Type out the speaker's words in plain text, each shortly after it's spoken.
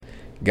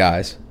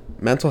Guys,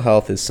 mental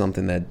health is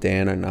something that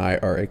Dan and I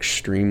are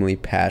extremely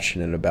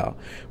passionate about,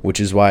 which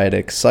is why it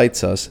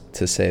excites us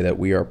to say that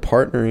we are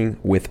partnering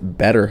with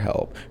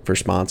BetterHelp for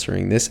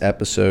sponsoring this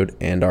episode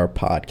and our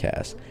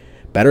podcast.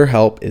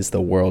 BetterHelp is the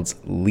world's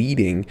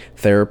leading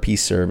therapy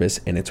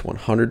service, and it's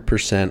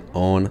 100%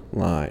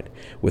 online.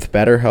 With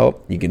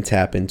BetterHelp, you can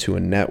tap into a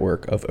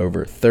network of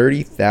over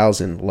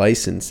 30,000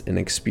 licensed and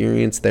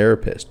experienced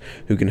therapists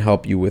who can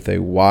help you with a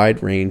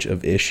wide range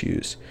of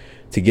issues.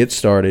 To get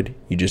started,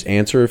 you just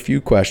answer a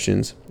few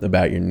questions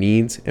about your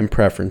needs and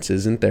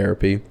preferences in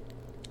therapy.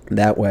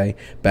 That way,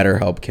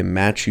 BetterHelp can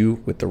match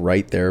you with the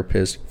right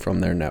therapist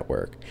from their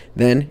network.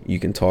 Then you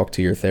can talk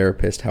to your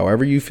therapist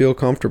however you feel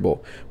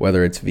comfortable,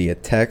 whether it's via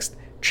text,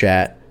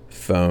 chat,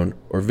 phone,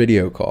 or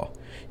video call.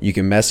 You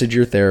can message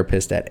your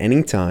therapist at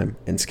any time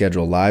and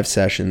schedule live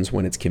sessions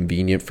when it's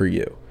convenient for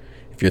you.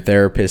 If your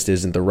therapist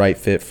isn't the right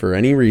fit for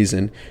any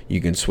reason,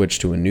 you can switch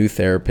to a new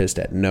therapist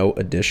at no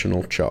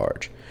additional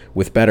charge.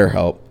 With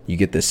BetterHelp, you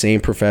get the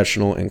same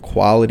professional and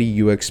quality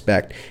you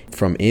expect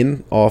from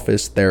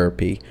in-office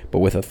therapy, but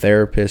with a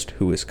therapist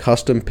who is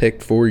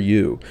custom-picked for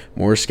you,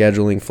 more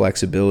scheduling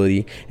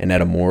flexibility, and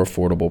at a more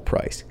affordable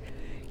price.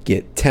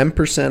 Get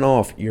 10%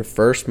 off your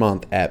first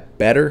month at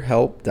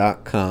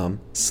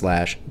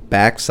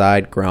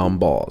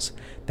betterhelp.com/backsidegroundballs.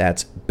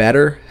 That's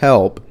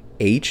BetterHelp,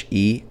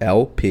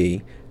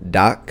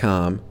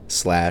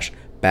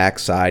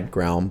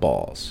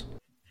 HELP.com/backsidegroundballs.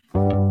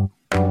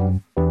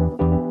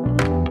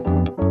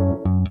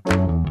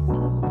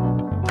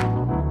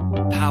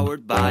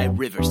 Powered by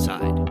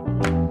Riverside.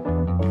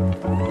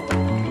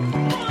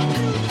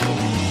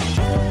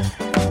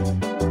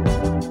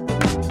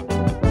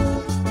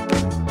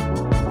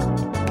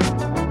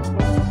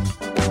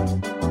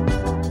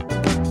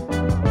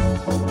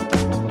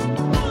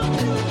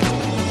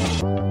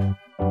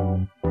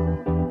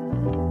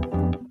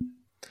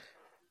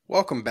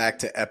 Welcome back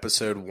to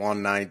episode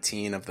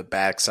 119 of the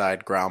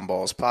Backside Ground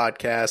Balls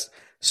podcast.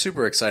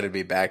 Super excited to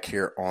be back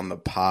here on the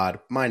pod.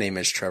 My name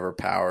is Trevor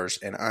Powers,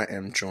 and I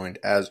am joined,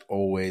 as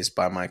always,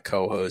 by my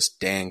co-host,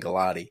 Dan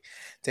Galati.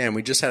 Dan,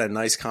 we just had a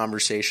nice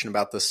conversation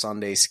about the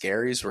Sunday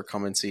Scaries. We're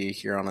coming to you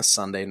here on a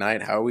Sunday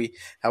night. How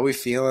are we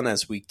feeling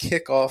as we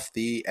kick off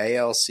the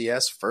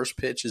ALCS? First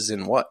pitch is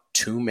in,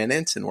 2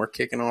 minutes? And we're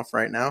kicking off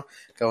right now,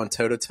 going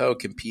toe-to-toe,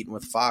 competing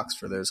with Fox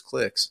for those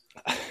clicks.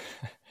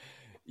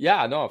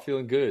 Yeah, no, I'm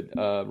feeling good.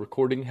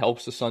 Recording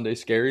helps the Sunday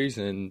Scaries,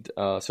 and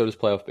so does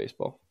playoff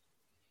baseball.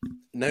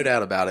 No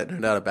doubt about it.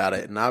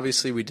 And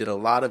obviously we did a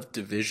lot of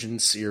division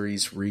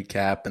series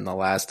recap in the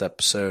last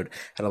episode,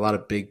 had a lot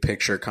of big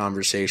picture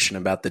conversation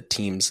about the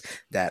teams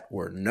that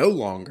were no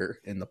longer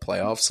in the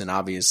playoffs and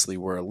obviously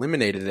were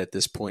eliminated at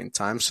this point in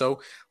time.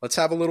 So let's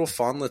have a little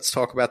fun. Let's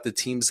talk about the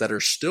teams that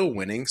are still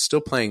winning, still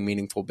playing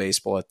meaningful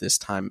baseball at this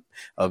time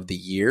of the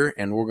year.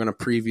 And we're going to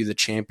preview the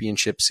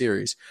championship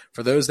series.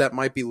 For those that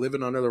might be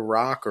living under the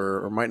rock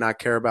or might not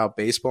care about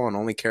baseball and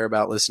only care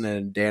about listening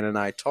to Dan and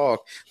I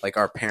talk, like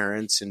our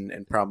parents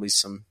and probably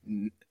some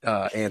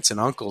aunts and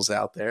uncles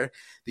out there,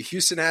 the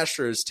Houston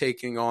Astros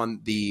taking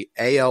on the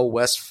AL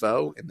West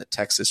foe in the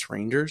Texas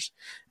Rangers.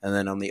 And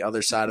then on the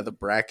other side of the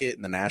bracket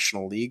in the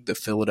National League, the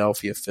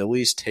Philadelphia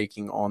Phillies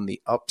taking on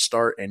the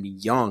upstart and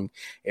young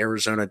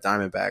Arizona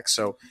Diamondbacks.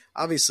 So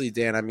obviously,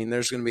 Dan, I mean,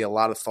 there's going to be a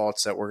lot of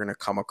thoughts that we're going to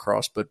come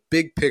across, but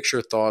big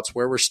picture thoughts,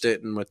 where we're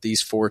sitting with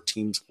these four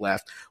teams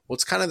left.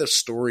 What's kind of the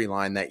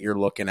storyline that you're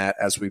looking at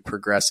as we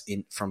progress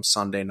in from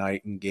Sunday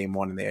night in game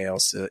one in the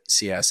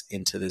ALCS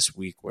into this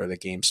week where the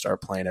games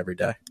start playing every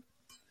day?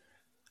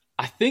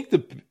 I think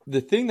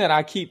the thing that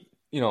I keep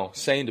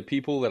saying to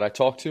people that I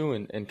talk to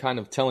and kind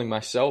of telling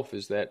myself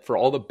is that for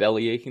all the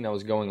belly aching that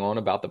was going on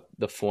about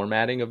the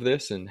formatting of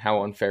this and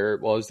how unfair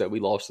it was that we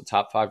lost the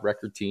top 5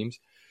 record teams,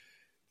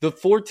 the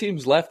 4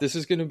 teams left, this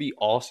is going to be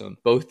awesome.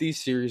 Both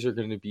these series are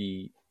going to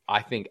be,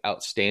 I think,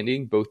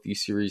 outstanding. Both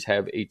these series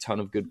have a ton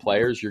of good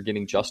players. You're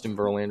getting Justin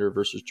Verlander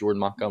versus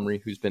Jordan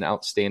Montgomery, who's been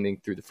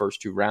outstanding through the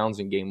first 2 rounds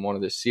in game 1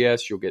 of the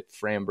CS. You'll get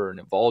Framber and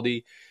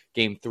Evaldi.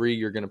 Game 3,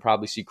 you're going to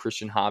probably see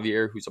Christian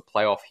Javier, who's a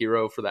playoff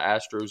hero for the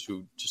Astros,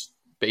 who just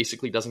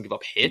basically doesn't give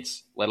up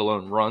hits, let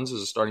alone runs,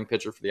 as a starting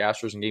pitcher for the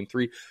Astros in game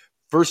 3,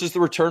 versus the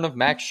return of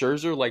Max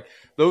Scherzer. Like,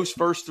 those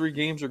first 3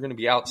 games are going to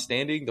be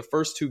outstanding. The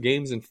first 2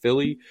 games in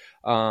Philly,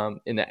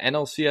 in the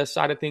NLCS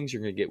side of things,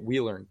 you're going to get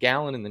Wheeler and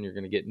Gallen, and then you're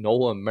going to get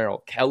Nola and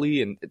Merrill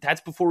Kelly. And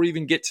that's before we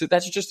even get to,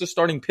 that's just the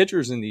starting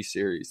pitchers in these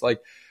series.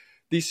 Like,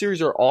 these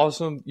series are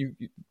awesome.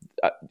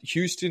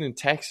 Houston and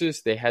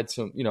Texas, they had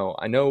some,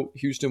 I know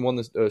Houston won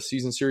the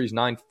season series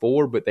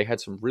 9-4, but they had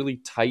some really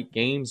tight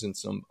games and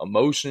some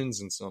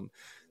emotions and some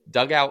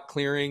dugout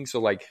clearing.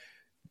 So, like,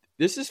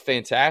 this is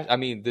fantastic. I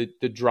mean,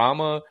 the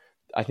drama,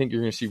 I think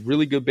you're going to see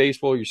really good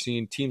baseball. You're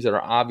seeing teams that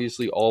are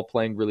obviously all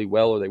playing really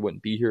well, or they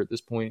wouldn't be here at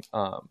this point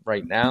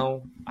right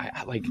now.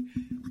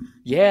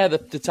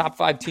 The top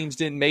 5 teams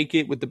didn't make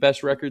it with the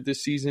best record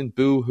this season.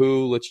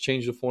 Boo-hoo, let's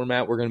change the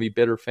format. We're going to be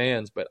bitter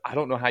fans. But I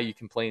don't know how you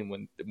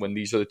complain when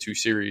these are the 2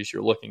 series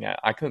you're looking at.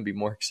 I couldn't be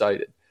more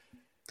excited.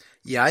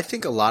 Yeah, I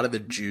think a lot of the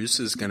juice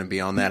is going to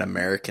be on that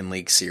American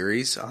League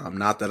Series.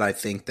 Not that I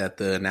think that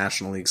the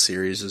National League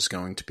Series is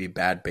going to be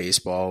bad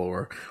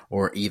baseball,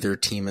 or either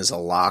team is a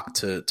lock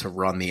to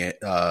run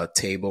the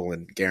table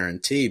and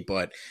guarantee,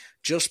 but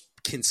just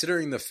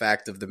considering the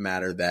fact of the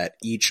matter that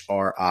each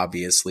are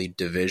obviously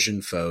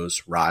division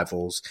foes,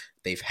 rivals.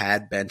 They've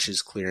had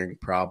benches clearing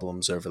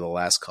problems over the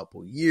last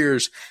couple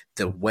years.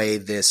 The way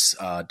this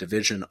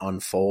division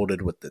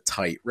unfolded with the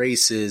tight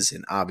races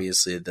and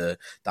obviously the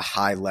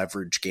high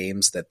leverage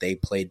games that they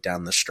played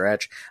down the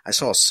stretch. I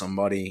saw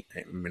somebody,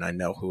 I mean, I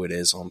know who it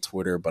is on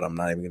Twitter, but I'm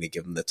not even going to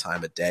give them the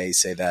time of day,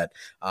 say that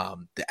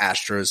the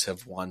Astros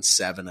have won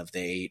 7 of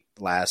the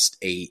last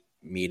 8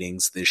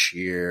 meetings this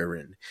year,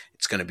 and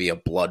it's going to be a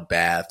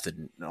bloodbath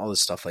and all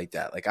this stuff like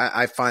that. Like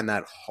I find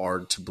that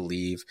hard to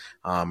believe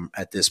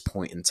at this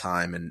point in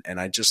time, and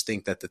I just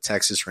think that the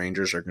Texas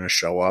Rangers are going to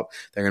show up.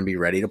 They're going to be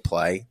ready to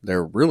play.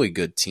 They're a really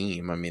good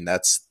team. I mean,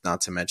 that's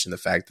not to mention the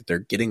fact that they're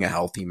getting a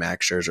healthy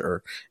Max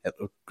Scherzer,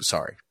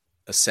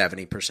 a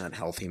 70%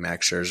 healthy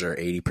Max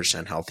Scherzer,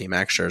 80% healthy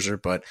Max Scherzer,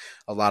 but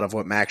a lot of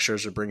what Max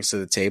Scherzer brings to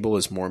the table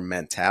is more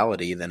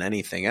mentality than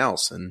anything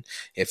else. And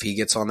if he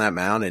gets on that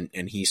mound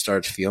and he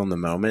starts feeling the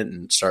moment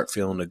and start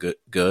feeling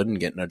good and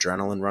getting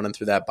adrenaline running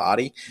through that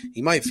body,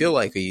 he might feel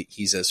like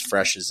he's as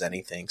fresh as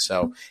anything.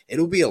 So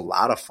it'll be a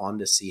lot of fun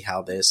to see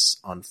how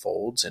this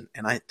unfolds.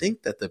 And I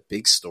think that the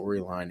big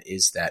storyline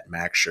is that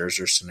Max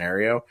Scherzer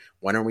scenario.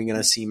 When are we going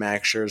to see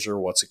Max Scherzer?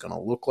 What's it going to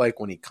look like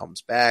when he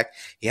comes back?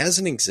 He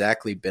hasn't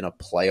exactly been a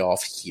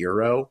playoff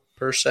hero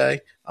per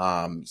se.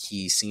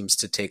 He seems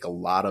to take a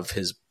lot of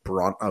his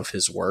brunt of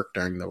his work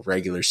during the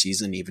regular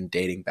season, even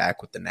dating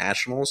back with the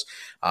Nationals,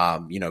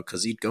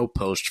 because he'd go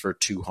post for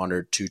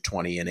 200,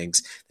 220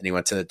 innings. Then he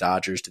went to the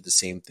Dodgers, did the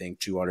same thing,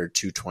 200,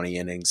 220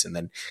 innings, and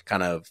then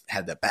kind of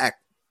had the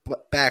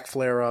back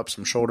flare up,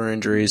 some shoulder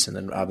injuries, and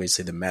then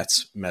obviously the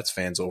Mets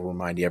fans will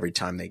remind you every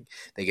time they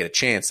get a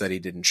chance that he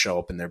didn't show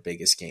up in their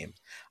biggest game.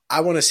 I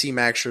want to see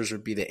Max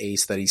Scherzer be the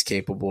ace that he's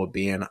capable of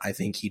being. I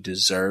think he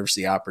deserves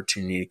the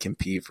opportunity to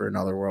compete for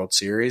another World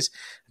Series.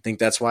 I think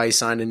that's why he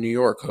signed in New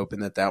York,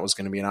 hoping that was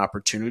going to be an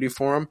opportunity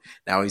for him.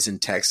 Now he's in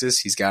Texas.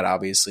 He's got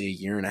obviously a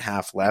year and a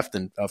half left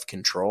of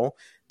control.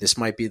 This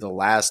might be the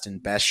last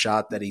and best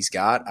shot that he's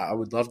got. I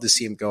would love to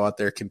see him go out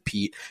there,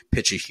 compete,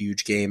 pitch a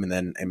huge game,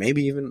 and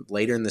maybe even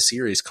later in the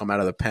series come out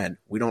of the pen.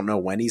 We don't know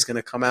when he's going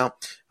to come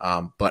out,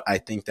 but I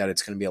think that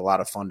it's going to be a lot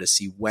of fun to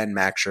see when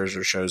Max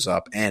Scherzer shows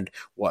up and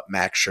what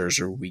Max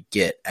Scherzer we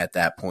get at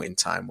that point in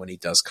time when he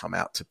does come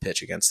out to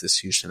pitch against this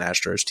Houston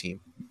Astros team.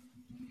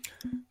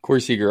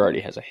 Corey Seager already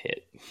has a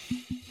hit.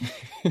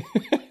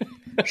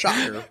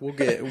 Shocker. We'll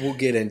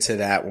get into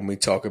that when we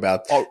talk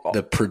about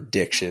the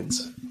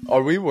predictions.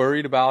 Are we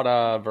worried about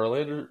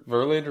Verlander?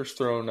 Verlander's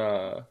thrown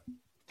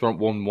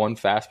one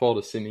fastball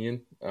to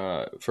Simeon.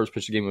 First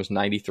pitch of the game was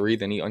 93.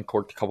 Then he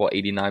uncorked a couple of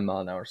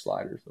 89-mile-an-hour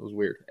sliders. It was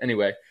weird.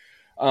 Anyway,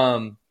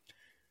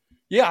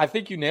 yeah, I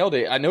think you nailed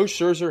it. I know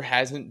Scherzer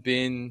hasn't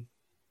been.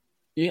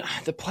 Yeah,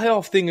 the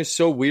playoff thing is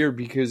so weird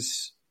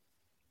because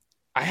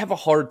I have a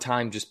hard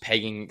time just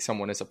pegging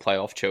someone as a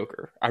playoff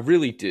choker. I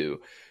really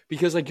do.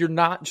 Because, you're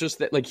not just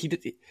that,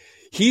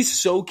 he's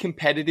so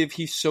competitive.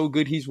 He's so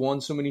good. He's won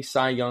so many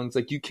Cy Youngs.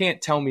 You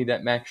can't tell me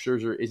that Max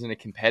Scherzer isn't a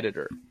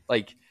competitor.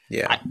 You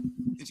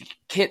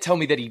can't tell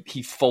me that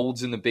he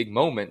folds in the big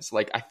moments.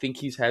 I think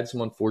he's had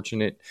some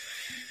unfortunate,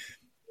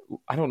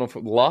 I don't know if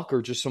luck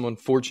or just some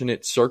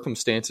unfortunate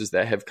circumstances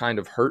that have kind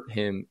of hurt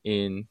him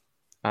in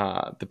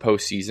the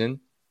postseason.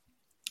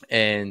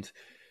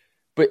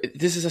 But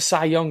this is a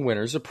Cy Young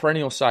winner. This is a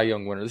perennial Cy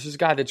Young winner. This is a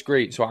guy that's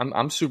great. So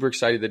I'm super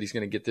excited that he's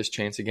going to get this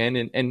chance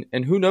again.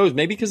 And who knows?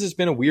 Maybe because it's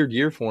been a weird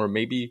year for him.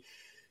 Maybe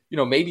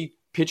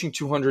pitching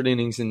 200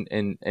 innings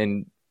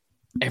and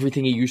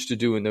everything he used to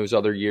do in those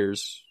other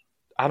years.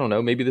 I don't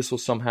know. Maybe this will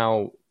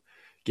somehow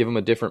give him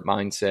a different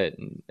mindset.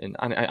 And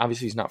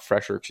obviously he's not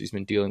fresher because he's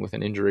been dealing with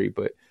an injury.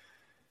 But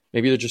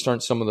maybe there just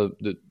aren't some of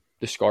the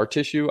scar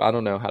tissue. I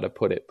don't know how to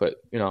put it, but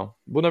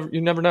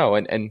you never know.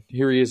 And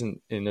here he is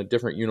in a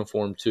different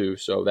uniform too.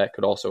 So that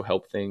could also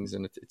help things.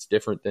 And it's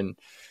different than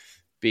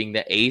being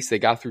the ace. They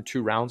got through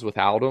 2 rounds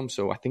without him.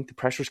 So I think the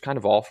pressure's kind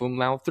of off of them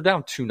now. If they're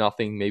down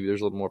 2-0, maybe there's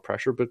a little more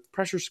pressure, but the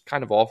pressure's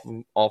kind of off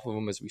of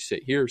them as we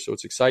sit here. So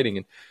it's exciting.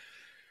 And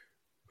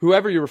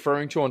whoever you're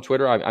referring to on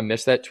Twitter, I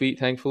missed that tweet,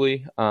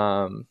 thankfully.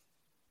 Didn't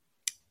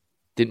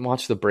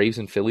watch the Braves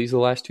and Phillies the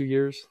last 2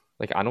 years.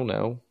 I don't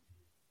know.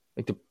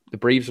 The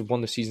Braves have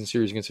won the season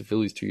series against the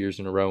Phillies 2 years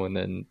in a row, and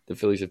then the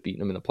Phillies have beaten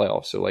them in the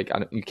playoffs. So,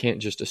 you can't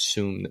just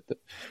assume that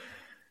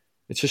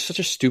it's just such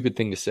a stupid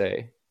thing to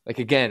say.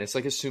 Again, it's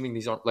assuming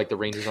these aren't the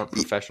Rangers aren't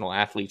professional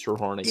athletes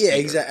or aren't. Yeah,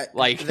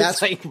 exactly.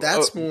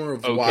 That's more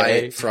of why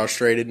it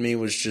frustrated me,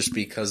 was just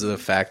because of the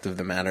fact of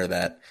the matter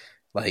that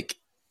it's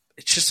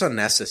just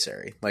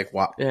unnecessary.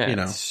 Why? Yeah,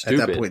 at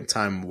that point in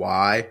time,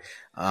 why?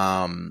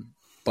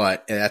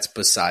 But that's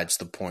besides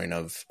the point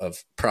of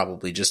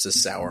probably just a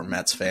sour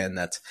Mets fan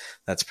that's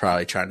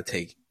probably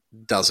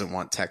doesn't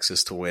want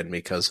Texas to win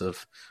because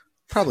of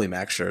probably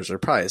Max Scherzer.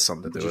 Probably has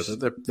something to do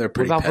with it. They're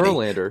pretty what about petty.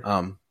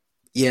 Verlander?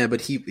 Yeah,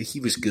 but he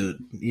was good.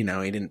 You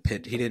know, he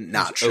didn't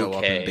not show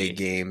up in big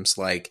games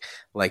like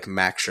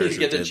Max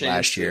Scherzer did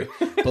last year.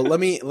 But let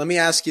me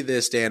ask you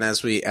this, Dan,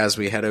 as we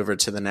head over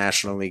to the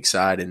National League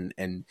side,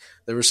 and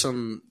there were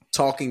some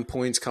talking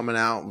points coming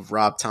out of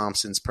Rob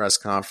Thompson's press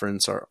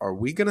conference. Are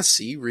we going to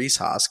see Rhys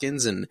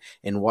Hoskins, and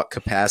in what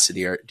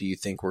capacity do you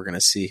think we're going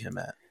to see him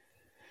at?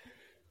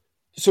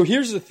 So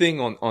here's the thing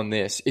on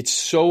this. It's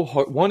so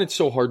hard. One, it's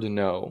so hard to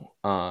know.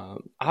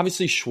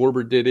 Obviously,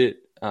 Schwarber did it.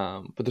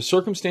 But the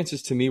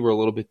circumstances to me were a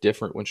little bit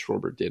different when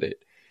Schwarber did it.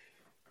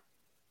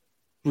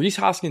 Rhys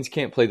Hoskins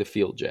can't play the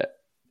field yet.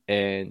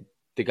 And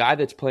the guy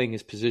that's playing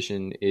his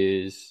position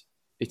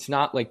it's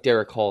not like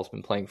Derek Hall's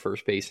been playing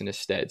first base in his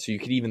stead. So you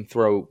could even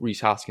throw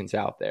Rhys Hoskins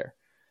out there.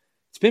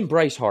 It's been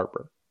Bryce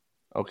Harper.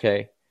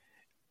 Okay.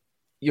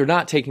 You're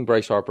not taking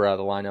Bryce Harper out of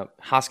the lineup.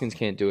 Hoskins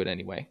can't do it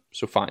anyway.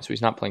 So fine. So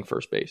he's not playing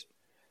first base.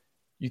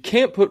 You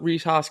can't put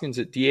Rhys Hoskins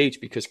at DH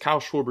because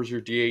Kyle Schwarber's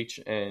your DH,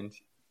 and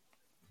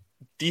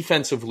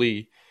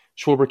defensively,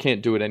 Schwarber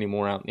can't do it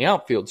anymore out in the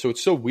outfield. So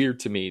it's so weird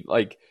to me.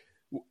 Like,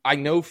 I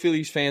know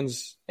Phillies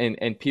fans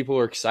and people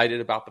are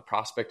excited about the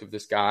prospect of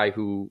this guy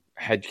who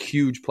had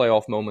huge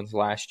playoff moments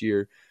last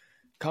year,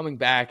 coming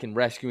back and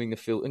rescuing the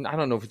field. And I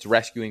don't know if it's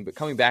rescuing, but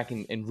coming back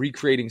and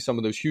recreating some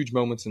of those huge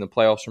moments in the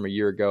playoffs from a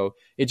year ago.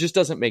 It just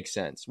doesn't make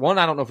sense. One,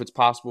 I don't know if it's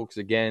possible because,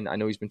 again, I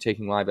know he's been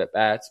taking live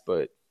at-bats,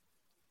 but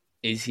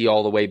is he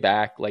all the way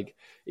back? Like,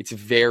 it's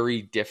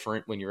very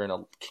different when you're in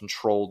a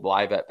controlled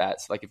live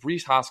at-bats. Like, if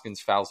Rhys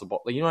Hoskins fouls the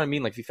ball, like, you know what I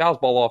mean? Like, if he fouls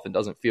the ball off and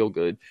doesn't feel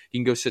good, he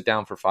can go sit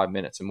down for 5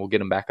 minutes and we'll get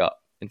him back up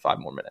in 5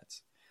 more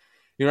minutes.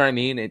 You know what I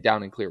mean?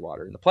 Down in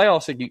Clearwater. In the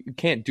playoffs, like, you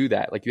can't do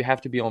that. Like, you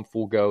have to be on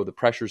full go. The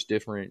pressure's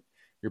different.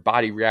 Your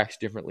body reacts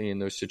differently in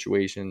those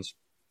situations.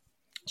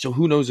 So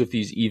who knows if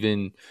he's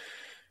even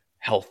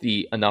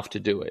healthy enough to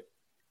do it.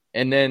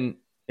 And then,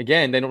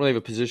 again, they don't really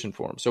have a position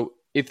for him. So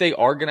if they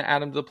are going to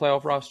add him to the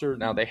playoff roster,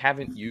 now they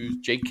haven't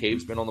used – Jake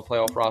Cave's been on the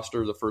playoff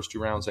roster the first 2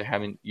 rounds. They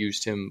haven't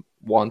used him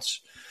once.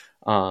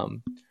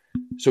 So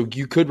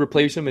you could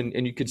replace him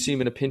and you could see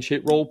him in a pinch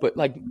hit role. But,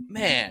 like,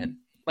 man,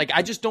 like,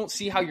 I just don't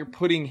see how you're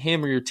putting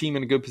him or your team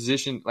in a good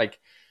position, like,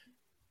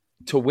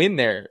 to win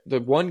there.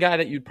 The one guy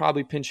that you'd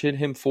probably pinch hit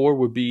him for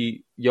would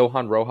be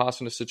Johan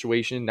Rojas in a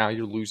situation. Now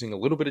you're losing a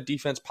little bit of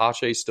defense.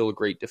 Pache is still a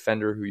great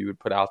defender who you would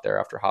put out there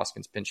after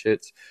Hoskins pinch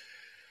hits.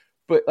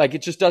 But, like,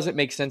 it just doesn't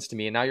make sense to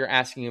me. And now you're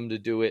asking him to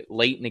do it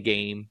late in the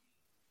game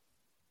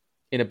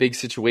in a big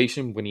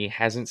situation when he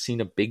hasn't seen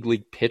a big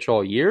league pitch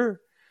all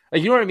year.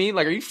 Like, you know what I mean?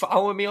 Like, are you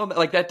following me on that?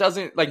 Like, that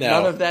doesn't, like,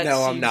 none of that.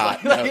 No, I'm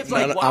not. Like,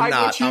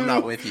 I'm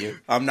not with you.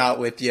 I'm not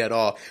with you at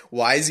all.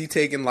 Why is he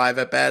taking live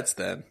at bats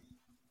then?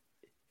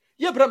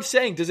 Yeah, but I'm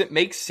saying, does it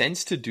make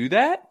sense to do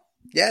that?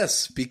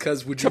 Yes,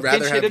 because would you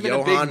rather have him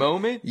Johan in a big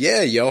moment?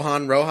 Yeah,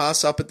 Johan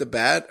Rojas up at the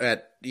bat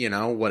at, you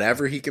know,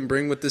 whatever he can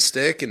bring with the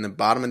stick in the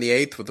bottom of the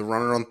 8th with the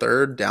runner on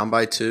third, down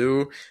by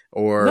 2,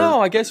 or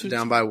no, I guess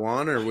down by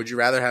 1, or would you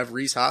rather have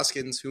Rhys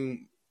Hoskins, who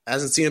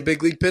hasn't seen a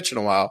big league pitch in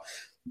a while?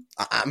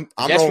 I'm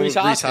rolling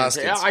Rhys Hoskins.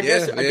 Yeah, I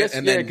guess,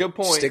 and then good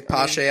point. Stick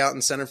Pache out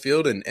in center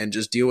field and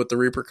just deal with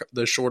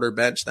the shorter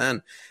bench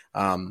then.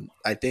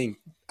 I think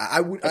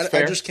I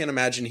just can't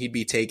imagine he'd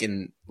be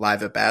taking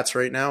live at bats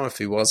right now if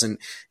he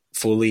wasn't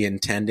fully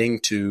intending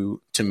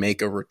to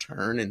make a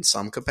return in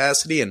some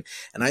capacity. And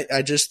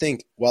I just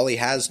think while he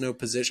has no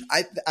position,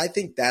 I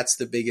think that's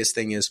the biggest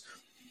thing is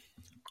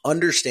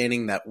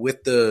understanding that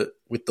with the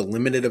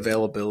limited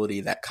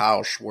availability that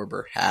Kyle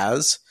Schwarber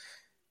has,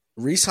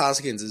 Rhys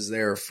Hoskins is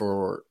there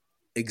for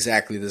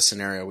exactly the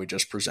scenario we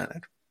just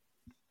presented.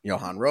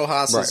 Johan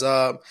Rojas is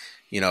up,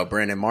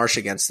 Brandon Marsh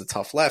against the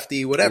tough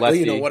lefty,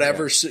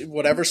 whatever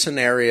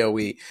scenario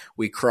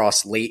we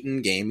cross late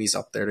in game, he's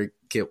up there to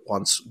get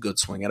one good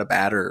swing at a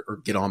bat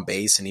or get on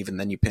base. And even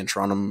then you pinch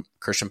run him.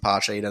 Christian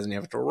Pache doesn't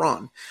have to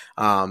run,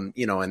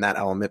 in that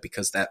element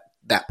because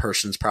that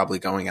person's probably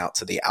going out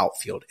to the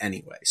outfield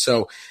anyway.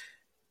 So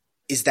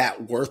is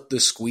that worth the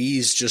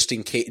squeeze just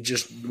in case,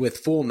 just with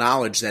full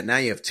knowledge that now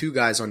you have 2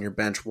 guys on your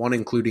bench, one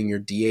including your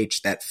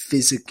DH that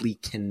physically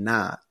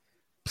cannot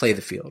play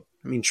the field?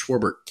 I mean,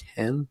 Schwarber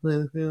can play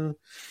the field,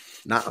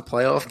 not in a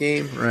playoff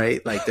game,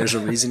 right? Like, there's a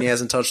reason he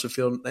hasn't touched the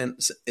field in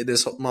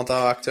this month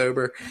of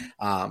October.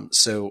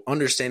 So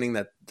understanding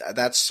that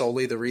that's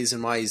solely the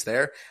reason why he's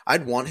there,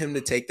 I'd want him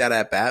to take that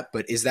at bat.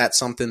 But is that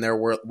something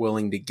they're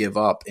willing to give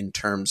up in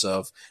terms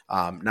of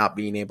not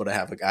being able to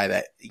have a guy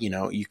that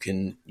you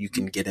can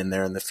get in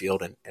there in the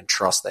field and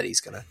trust that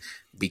he's going to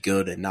be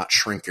good and not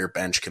shrink your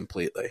bench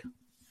completely?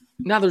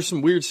 Now, there's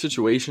some weird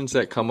situations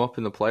that come up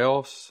in the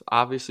playoffs.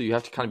 Obviously, you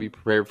have to kind of be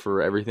prepared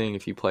for everything.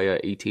 If you play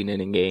an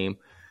 18-inning game,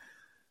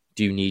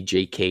 do you need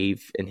Jake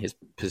Cave and his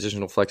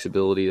positional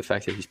flexibility, the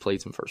fact that he's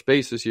played some first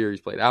base this year,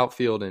 he's played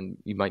outfield, and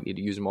you might need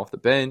to use him off the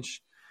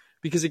bench?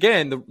 Because,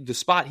 again, the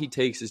spot he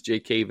takes is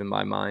Jake Cave in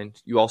my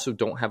mind. You also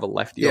don't have a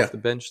lefty off the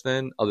bench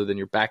then, other than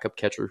your backup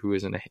catcher who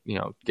isn't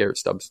Garrett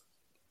Stubbs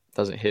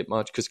doesn't hit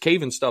much. Because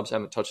Cave and Stubbs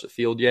haven't touched the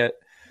field yet.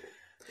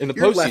 In the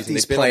postseason,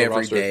 they've been play on the every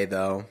roster day,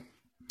 though.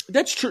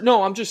 That's true.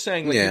 No, I'm just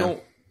saying,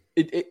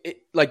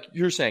 it like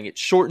you're saying, it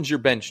shortens your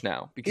bench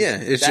now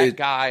because that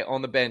guy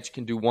on the bench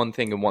can do one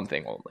thing and one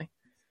thing only.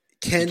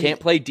 He can't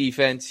play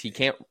defense. He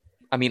can't.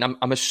 I mean,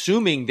 I'm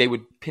assuming they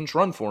would pinch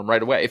run for him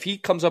right away. If he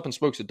comes up and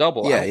smokes a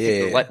double, I don't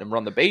think they're letting him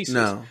run the bases.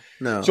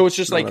 No. So it's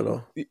just like,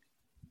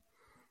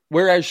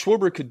 whereas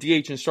Schwarber could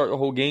DH and start the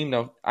whole game.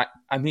 Now,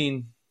 I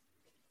mean,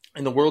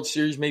 in the World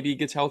Series, maybe he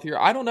gets healthier.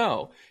 I don't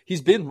know.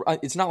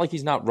 It's not like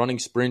he's not running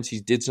sprints. He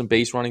did some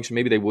base running, so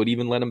maybe they would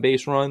even let him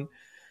base run.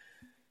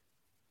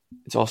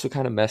 It's also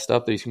kind of messed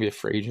up that he's going to be a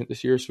free agent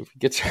this year. So if he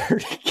gets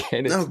hurt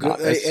again, it's not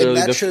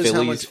necessarily the Phillies.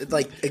 How much,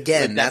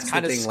 that's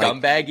kind of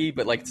scumbaggy,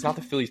 but like it's not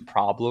the Phillies'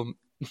 problem.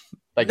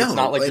 It's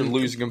not like you're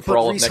losing him for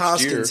all of next year. Rhys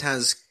Hoskins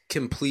has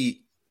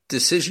complete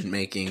decision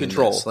making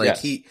control.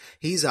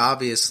 He's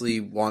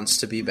obviously wants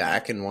to be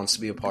back and wants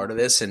to be a part of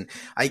this. And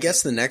I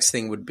guess the next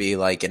thing would be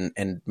like,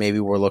 and maybe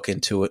we're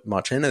looking too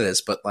much into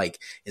this, but like,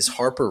 is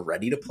Harper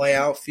ready to play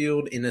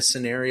outfield in a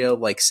scenario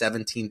like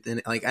 17th?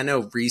 And like, I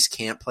know Rhys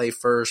can't play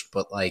first,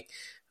 but like,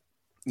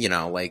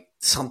 like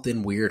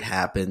something weird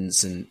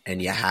happens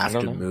and you have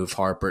to move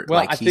Harper.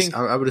 Well,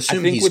 I would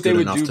assume he's good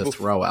enough to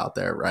throw out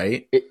there,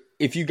 right?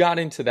 If you got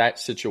into that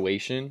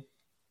situation,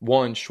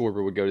 one,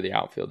 Schwarber would go to the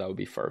outfield. That would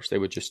be first. They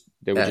would just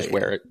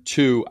wear it.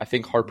 Two, I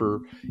think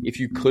Harper, if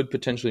you could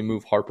potentially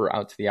move Harper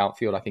out to the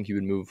outfield, I think you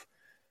would move.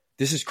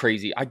 This is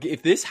crazy.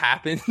 If this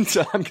happens,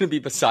 I'm going to be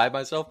beside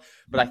myself.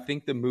 But I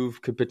think the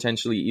move could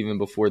potentially, even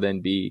before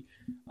then, be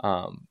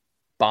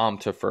Baum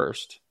to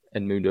first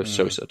and Mundo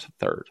Sosa to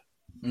third,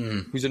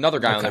 who's another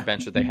guy on their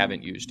bench that they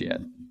haven't used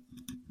yet.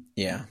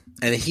 Yeah,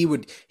 and he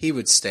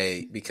would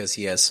stay because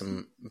he has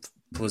some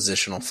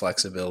positional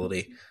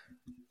flexibility.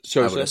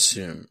 So I would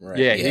assume, right?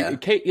 Yeah.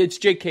 It's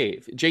Jake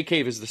Cave. Jake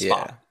Cave is the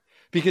spot.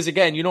 Because,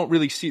 again, you don't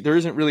really see – there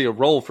isn't really a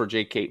role for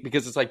Jake Cave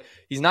because it's like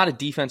he's not a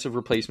defensive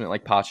replacement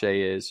like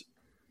Pache is,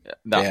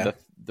 the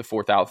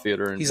fourth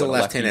outfielder. And he's a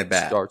left-handed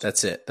bat. Starts.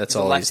 That's it. That's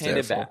all he's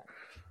there for.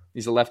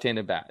 He's a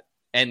left-handed bat.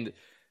 And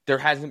there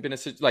hasn't been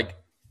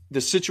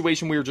the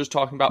situation we were just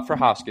talking about for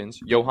Hoskins,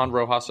 Johan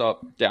Rojas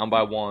up, down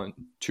by 1,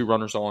 2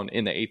 runners on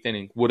in the 8th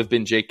inning, would have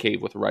been Jake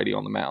Cave with a righty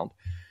on the mound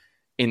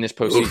in this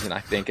postseason, I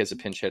think, as a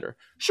pinch hitter.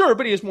 Sure,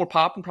 but he has more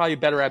pop and probably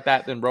better at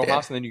bat than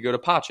Rojas, and then you go to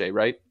Pache,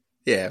 right?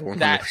 Yeah,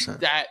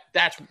 100%.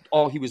 That's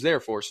all he was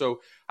there for.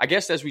 So I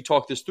guess as we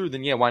talk this through,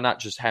 then why not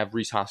just have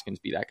Rhys Hoskins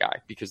be that guy?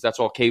 Because that's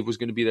all Cave was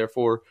going to be there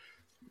for.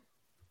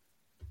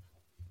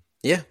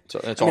 Yeah, so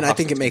that's all. I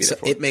think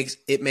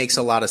it makes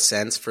a lot of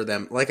sense for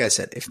them. Like I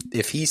said,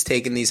 if he's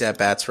taking these at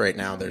bats right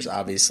now, there's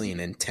obviously an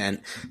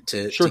intent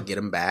to get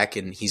him back,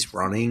 and he's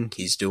running,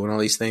 he's doing all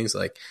these things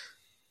like.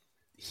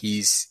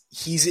 He's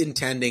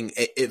intending,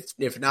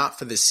 if not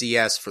for the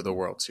CS, for the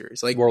World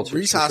Series. Like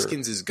Rhys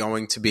Hoskins is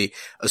going to be,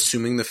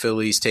 assuming the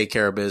Phillies take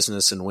care of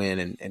business and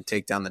win and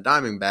take down the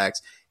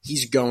Diamondbacks,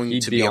 he's going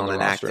to be on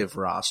an active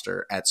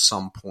roster at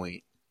some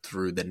point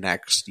through the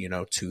next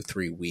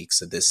 2-3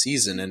 weeks of this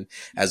season, and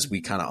as we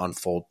kind of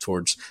unfold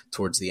towards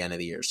the end of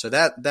the year. So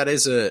that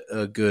is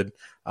a good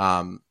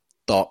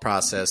thought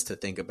process to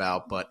think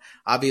about. But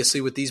obviously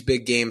with these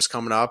big games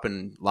coming up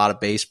and a lot of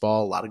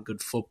baseball, a lot of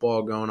good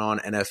football going on,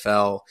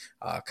 NFL,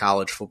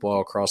 college football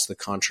across the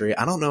country.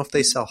 I don't know if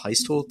they sell high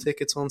school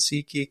tickets on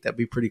SeatGeek. That'd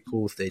be pretty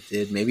cool if they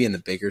did, maybe in the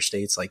bigger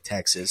states like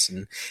Texas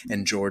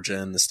and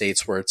Georgia and the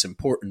states where it's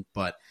important.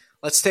 But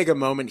let's take a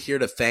moment here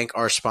to thank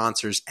our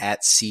sponsors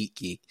at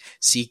SeatGeek.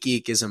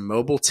 SeatGeek is a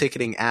mobile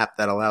ticketing app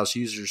that allows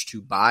users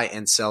to buy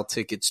and sell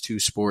tickets to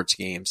sports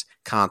games,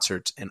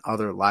 concerts, and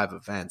other live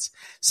events.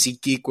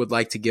 SeatGeek would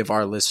like to give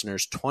our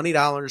listeners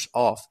 $20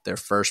 off their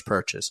first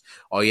purchase.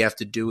 All you have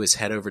to do is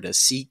head over to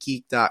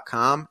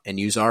SeatGeek.com and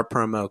use our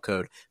promo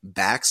code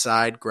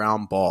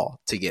BacksideGroundBall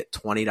to get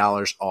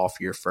 $20 off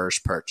your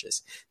first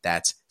purchase.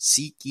 That's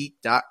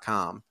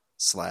SeatGeek.com/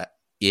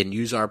 and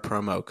use our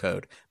promo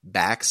code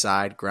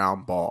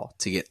BacksideGroundBall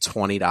to get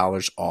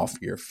 $20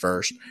 off your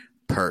first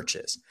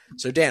purchase.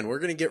 So, Dan, we're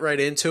going to get right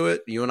into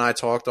it. You and I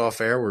talked off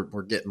air.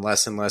 We're getting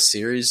less and less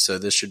series, so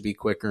this should be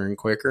quicker and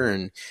quicker.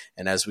 And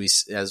as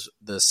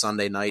the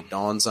Sunday night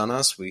dawns on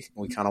us, we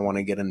kind of want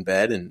to get in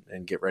bed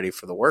and get ready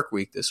for the work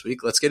week this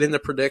week. Let's get into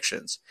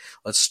predictions.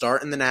 Let's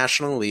start in the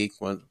National League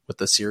with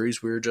the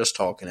series we were just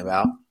talking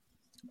about,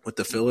 with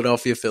the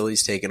Philadelphia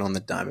Phillies taking on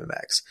the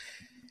Diamondbacks.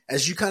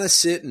 As you kind of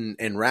sit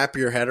and wrap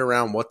your head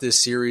around what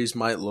this series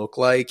might look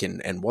like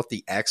and what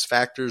the X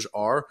factors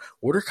are,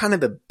 what are kind of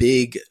the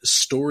big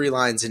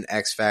storylines and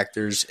X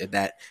factors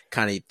that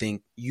kind of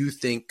you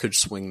think could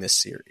swing this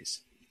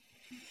series?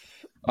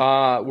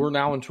 We're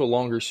now into a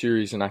longer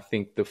series, and I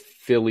think the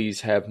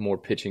Phillies have more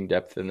pitching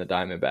depth than the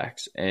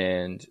Diamondbacks.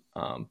 And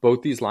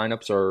both these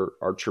lineups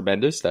are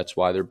tremendous. That's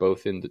why they're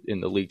both in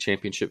the league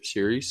championship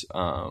series.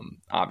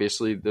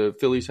 Obviously, the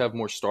Phillies have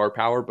more star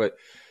power, but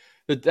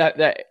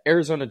that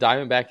Arizona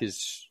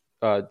Diamondbacks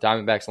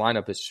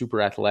lineup is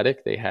super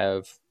athletic. They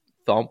have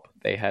thump.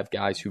 They have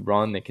guys who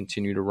run. They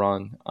continue to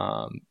run.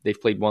 They've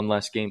played one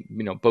less game.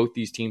 Both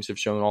these teams have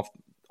shown off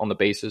on the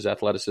bases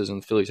athleticism.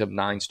 The Phillies have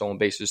 9 stolen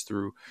bases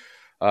through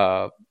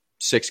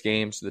 6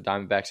 games. The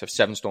Diamondbacks have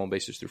 7 stolen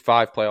bases through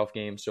 5 playoff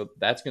games. So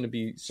that's going to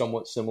be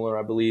somewhat similar,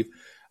 I believe,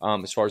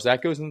 as far as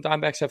that goes. And the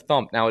Diamondbacks have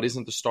thump. Now, it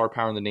isn't the star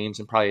power in the names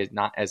and probably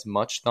not as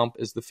much thump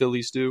as the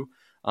Phillies do.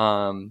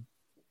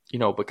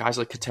 But guys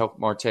like Ketel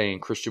Marte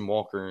and Christian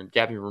Walker and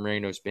Gabby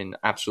Moreno has been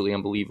absolutely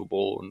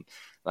unbelievable. And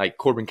like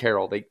Corbin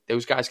Carroll,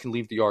 those guys can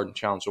leave the yard and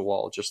challenge the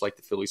wall, just like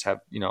the Phillies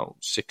have,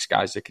 6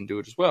 guys that can do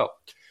it as well.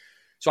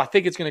 So I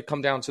think it's going to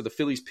come down to the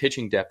Phillies'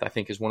 pitching depth, I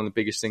think, is one of the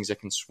biggest things that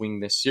can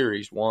swing this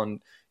series. One,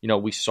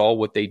 we saw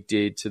what they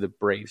did to the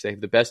Braves. They have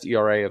the best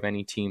ERA of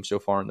any team so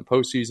far in the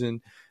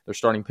postseason. Their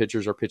starting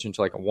pitchers are pitching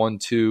to like a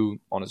 1.2.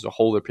 On as a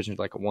whole, they're pitching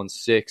to like a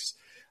 1.6.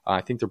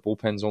 I think their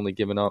bullpen's only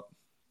given up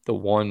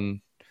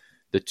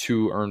the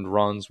 2 earned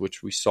runs,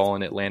 which we saw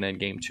in Atlanta in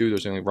Game 2. Those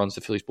are the only runs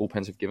the Phillies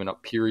bullpens have given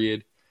up,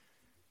 period.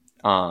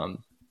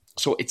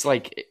 So it's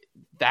like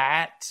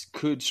that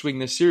could swing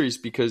this series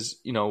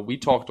because, we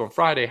talked on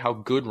Friday how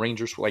good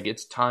Rangers were. Like,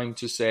 it's time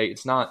to say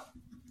it's not,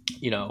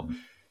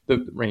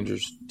 the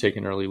Rangers take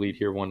an early lead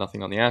here,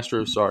 1-0 on the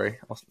Astros. Sorry,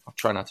 I'll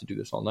try not to do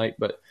this all night.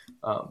 But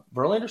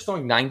Verlander's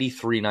throwing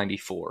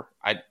 93-94.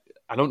 I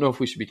don't know if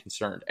we should be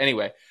concerned.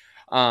 Anyway,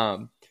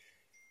 I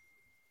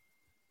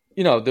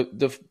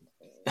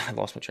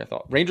lost my train of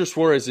thought. Ranger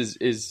Suarez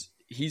is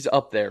he's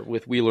up there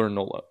with Wheeler and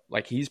Nola.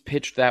 Like, he's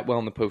pitched that well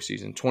in the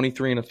postseason.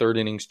 23 1/3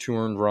 innings, 2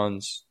 earned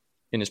runs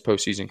in his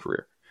postseason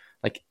career.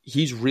 Like,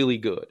 he's really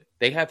good.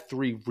 They have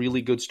 3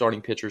 really good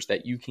starting pitchers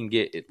that you can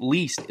get at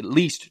least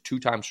 2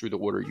 times through the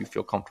order you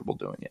feel comfortable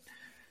doing it.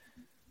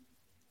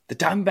 The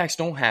Diamondbacks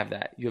don't have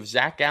that. You have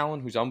Zach Gallen,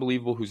 who's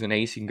unbelievable, who's an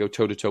ace. He can go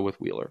toe-to-toe with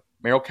Wheeler.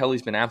 Merrill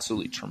Kelly's been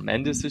absolutely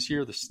tremendous this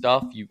year. The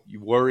stuff you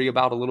worry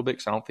about a little bit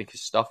because I don't think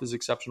his stuff is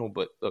exceptional.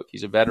 But, look,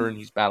 he's a veteran.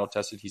 He's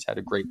battle-tested. He's had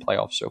a great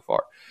playoff so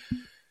far.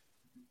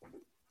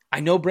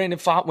 I know Brandon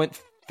Pfaadt went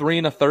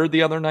 3 1/3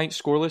 the other night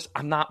scoreless.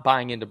 I'm not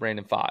buying into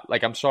Brandon Pfaadt.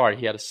 Like, I'm sorry.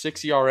 He had a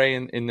 6 ERA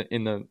in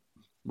the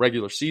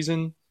regular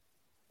season.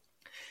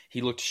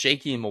 He looked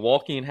shaky in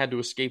Milwaukee and had to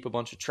escape a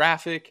bunch of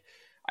traffic.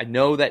 I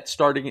know that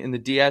starting in the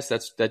DS,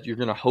 that you're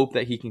going to hope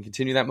that he can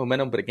continue that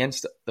momentum. But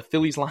against the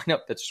Phillies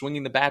lineup that's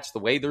swinging the bats the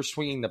way they're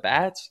swinging the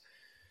bats,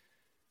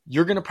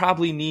 you're going to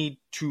probably need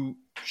to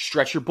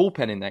stretch your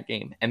bullpen in that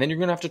game. And then you're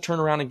going to have to turn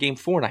around in Game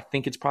 4. And I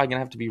think it's probably going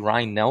to have to be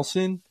Ryan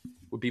Nelson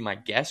would be my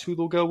guess who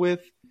they'll go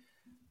with.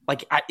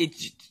 Like,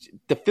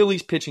 the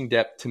Phillies pitching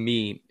depth to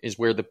me is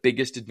where the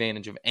biggest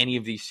advantage of any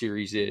of these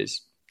series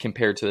is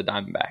compared to the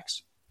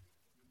Diamondbacks.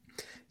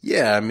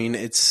 Yeah, I mean,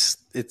 it's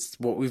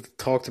what we've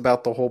talked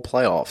about the whole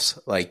playoffs.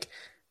 Like,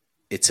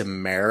 it's a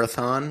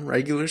marathon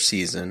regular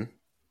season.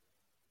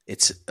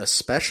 It's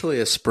especially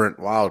a sprint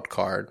wild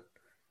card.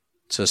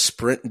 It's a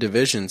sprint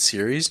division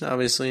series.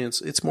 Obviously,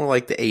 it's more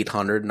like the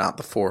 800, not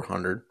the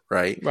 400,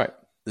 right? Right.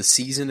 The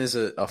season is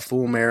a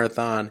full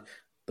marathon.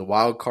 The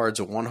wild card's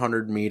a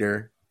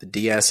 100-meter. The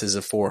DS is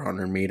a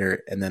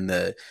 400-meter. And then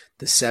the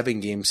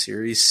 7-game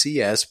series,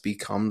 CS,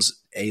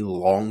 becomes a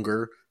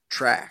longer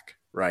track,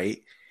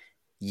 right?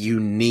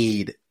 You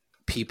need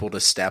people to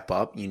step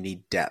up. You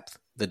need depth.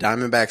 The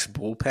Diamondbacks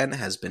bullpen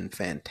has been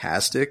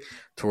fantastic.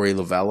 Torey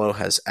Lovullo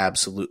has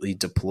absolutely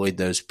deployed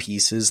those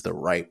pieces the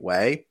right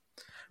way.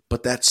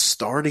 But that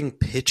starting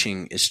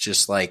pitching is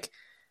just like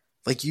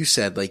you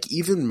said, like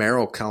even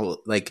Merrill Kelly,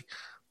 like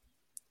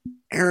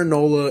Aaron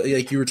Nola,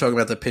 like you were talking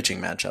about the pitching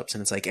matchups,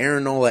 and it's like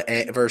Aaron Nola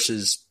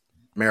versus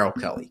Merrill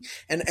Kelly.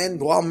 And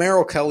while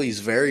Merrill Kelly's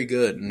very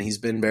good, and he's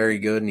been very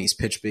good, and he's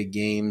pitched big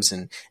games,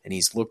 and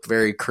he's looked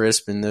very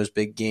crisp in those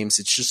big games,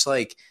 it's just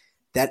like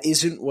that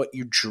isn't what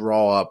you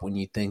draw up when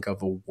you think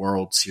of a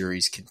World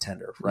Series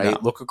contender, right? No.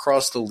 Look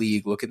across the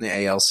league, look in the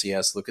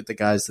ALCS, look at the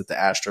guys that the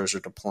Astros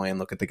are deploying,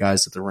 look at the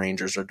guys that the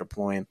Rangers are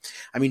deploying.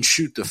 I mean,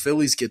 shoot, the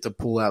Phillies get to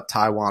pull out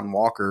Taijuan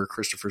Walker,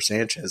 Christopher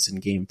Sanchez in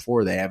Game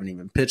 4. They haven't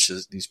even pitched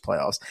these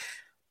playoffs.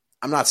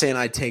 I'm not saying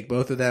I'd take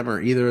both of them or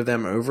either of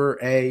them over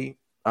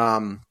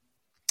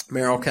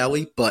Merrill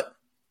Kelly, but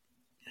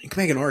you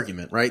can make an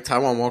argument, right?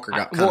 Taijuan Walker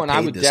got kind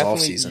of paid this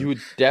offseason. You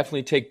would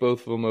definitely take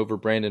both of them over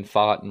Brandon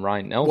Pfaadt and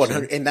Ryan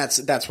Nelson. And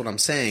that's what I'm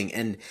saying.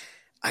 And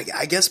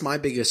I guess my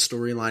biggest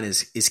storyline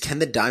is can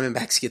the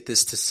Diamondbacks get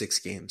this to 6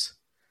 games?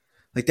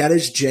 Like, that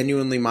is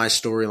genuinely my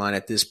storyline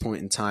at this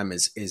point in time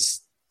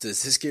is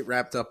does this get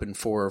wrapped up in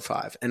 4 or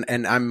 5?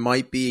 And I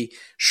might be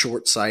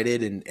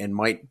short-sighted and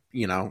might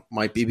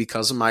be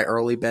because of my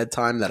early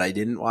bedtime that I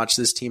didn't watch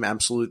this team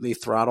absolutely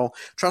throttle.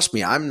 Trust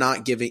me, I'm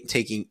not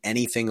taking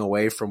anything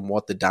away from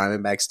what the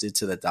Diamondbacks did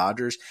to the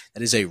Dodgers.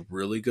 That is a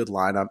really good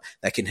lineup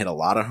that can hit a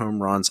lot of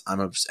home runs.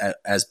 I'm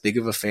as big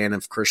of a fan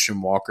of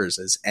Christian Walker's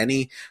as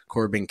any.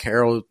 Corbin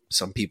Carroll,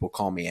 some people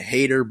call me a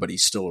hater, but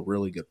he's still a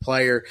really good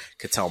player.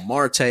 Ketel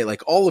Marte,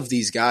 like all of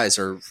these guys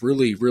are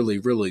really, really,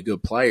 really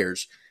good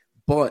players.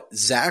 But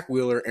Zach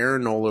Wheeler,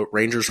 Aaron Nola,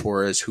 Ranger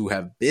Suarez, who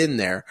have been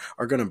there,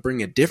 are going to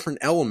bring a different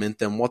element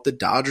than what the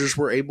Dodgers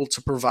were able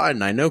to provide.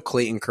 And I know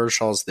Clayton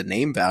Kershaw is the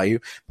name value,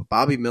 but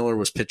Bobby Miller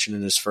was pitching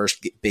in his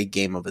first big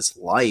game of his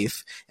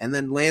life. And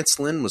then Lance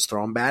Lynn was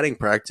throwing batting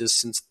practice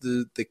since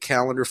the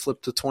calendar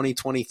flipped to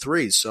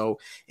 2023. So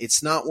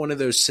it's not one of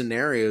those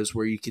scenarios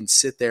where you can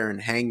sit there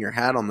and hang your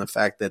hat on the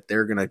fact that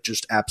they're going to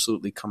just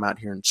absolutely come out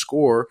here and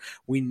score.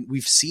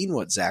 We've seen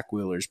what Zach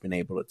Wheeler's been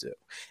able to do.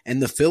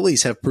 And the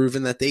Phillies have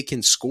proven that they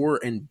can score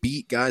and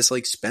beat guys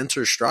like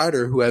Spencer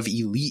Strider, who have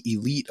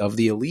elite of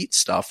the elite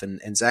stuff. And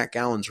Zach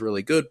Gallen's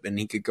really good, and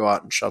he could go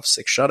out and shove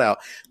 6 shutout.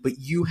 But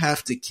you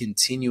have to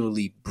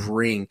continually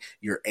bring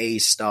your A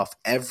stuff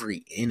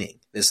every inning.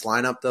 This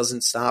lineup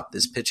doesn't stop.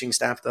 This pitching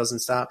staff doesn't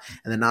stop.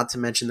 And then not to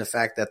mention the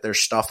fact that their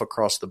stuff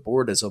across the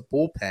board as a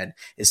bullpen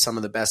is some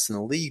of the best in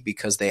the league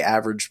because they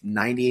average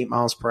 98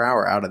 miles per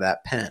hour out of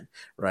that pen,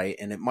 right?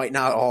 And it might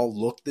not all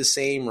look the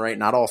same, right?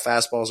 Not all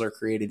fastballs are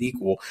created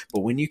equal.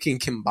 But when you can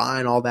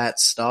combine all that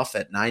stuff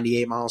at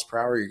 98 miles per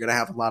hour, you're going to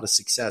have a lot of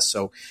success.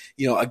 So,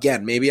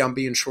 again, maybe I'm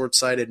being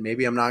short-sighted.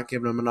 Maybe I'm not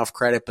giving them enough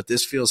credit, but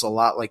this feels a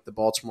lot like the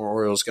Baltimore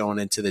Orioles going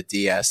into the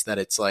DS, that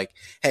it's like,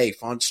 hey,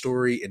 fun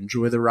story.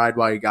 Enjoy the ride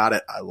while you got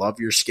it. I love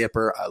your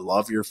skipper. I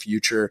love your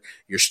future.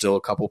 You're still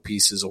a couple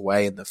pieces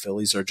away, and the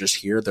Phillies are just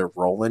here. They're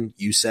rolling.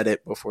 You said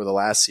it before the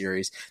last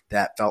series.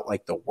 That felt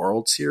like the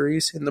World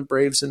Series in the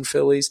Braves and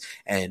Phillies,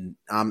 and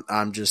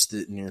I'm just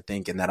sitting here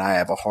thinking that I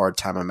have a hard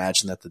time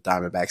imagining that the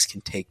Diamondbacks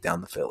can take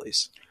down the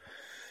Phillies.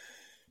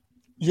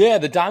 Yeah,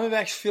 the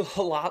Diamondbacks feel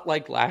a lot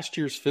like last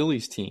year's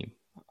Phillies team.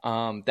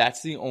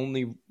 That's the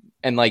only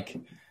 – and like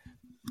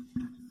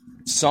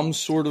some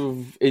sort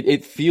of –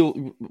 it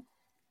feels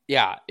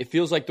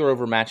like they're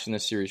overmatched in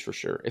this series for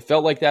sure. It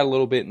felt like that a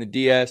little bit in the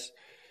DS.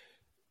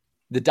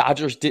 The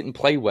Dodgers didn't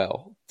play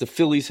well. The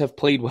Phillies have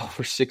played well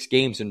for 6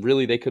 games, and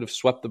really they could have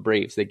swept the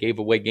Braves. They gave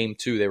away game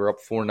 2. They were up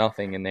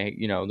 4-0, and they,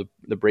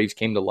 the Braves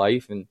came to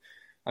life. And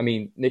I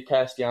mean, Nick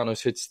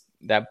Castellanos hits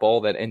that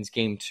ball that ends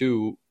game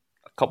 2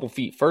 a couple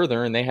feet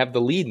further, and they have the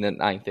lead in the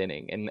 9th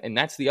inning. And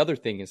that's the other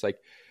thing is like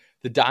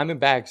the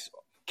Diamondbacks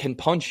can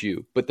punch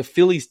you, but the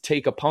Phillies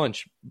take a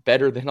punch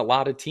better than a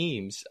lot of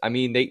teams. I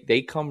mean,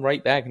 they come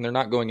right back and they're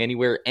not going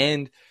anywhere.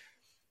 And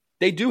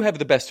they do have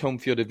the best home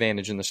field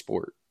advantage in the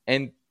sport.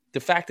 And the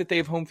fact that they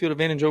have home field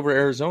advantage over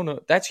Arizona,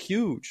 that's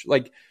huge.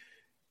 Like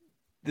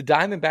the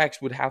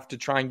Diamondbacks would have to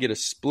try and get a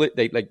split.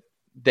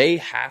 They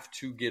have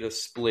to get a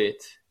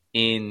split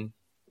in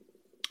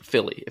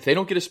Philly. If they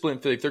don't get a split in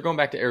Philly, if they're going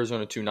back to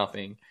Arizona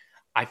 2-0,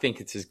 I think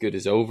it's as good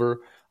as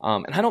over.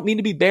 And I don't mean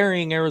to be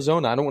burying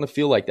Arizona. I don't want to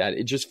feel like that.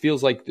 It just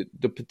feels like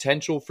the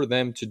potential for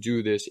them to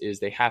do this is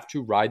they have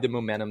to ride the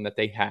momentum that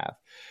they have.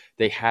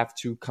 They have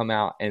to come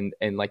out and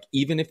like,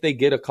 even if they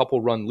get a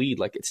couple run lead,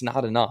 like it's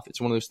not enough. It's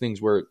one of those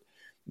things where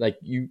like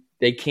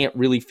they can't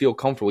really feel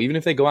comfortable. Even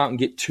if they go out and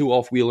get 2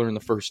 off Wheeler in the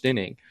first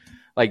inning,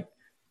 like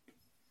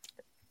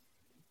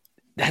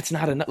that's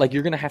not enough. Like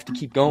you're going to have to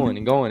keep going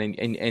and going.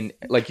 And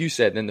like you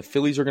said, then the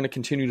Phillies are going to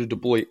continue to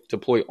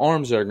deploy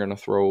arms that are going to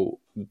throw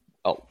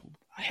a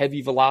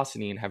heavy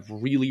velocity and have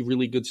really,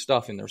 really good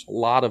stuff. And there's a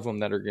lot of them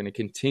that are going to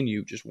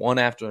continue just one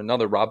after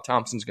another. Rob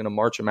Thompson's going to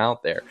march them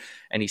out there.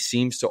 And he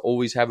seems to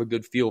always have a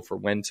good feel for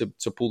when to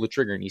pull the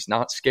trigger, and he's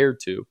not scared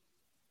to.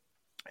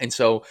 And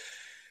so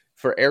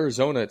for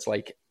Arizona, it's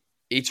like,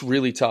 it's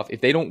really tough. If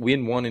they don't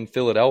win one in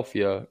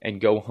Philadelphia and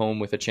go home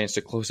with a chance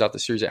to close out the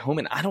series at home,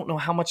 and I don't know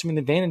how much of an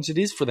advantage it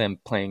is for them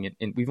playing it.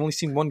 And we've only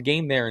seen one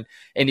game there.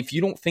 And if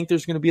you don't think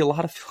there's going to be a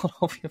lot of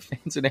Philadelphia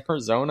fans in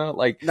Arizona,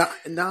 like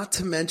not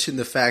to mention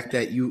the fact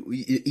that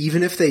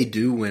even if they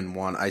do win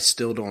one, I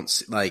still don't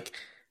see, like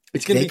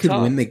it's going to be could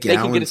tough. win the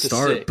Gallen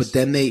start, 6.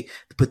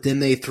 but then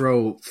they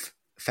throw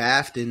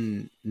Faft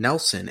and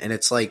Nelson, and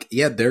it's like,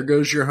 yeah, there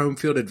goes your home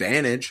field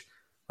advantage.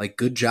 Like,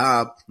 good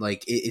job.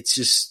 Like it's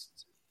just.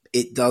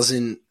 It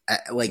doesn't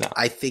like. No.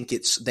 I think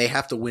they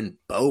have to win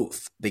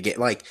both. They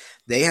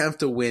have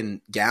to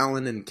win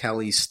Gallen and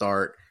Kelly's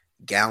start,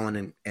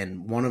 Gallen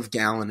and one of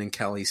Gallen and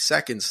Kelly's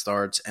second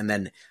starts, and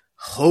then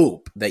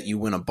hope that you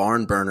win a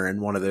barn burner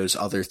in one of those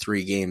other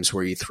 3 games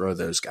where you throw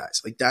those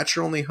guys. Like that's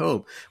your only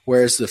hope.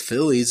 Whereas the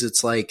Phillies,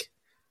 it's like,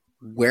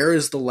 where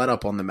is the let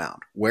up on the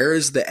mound? Where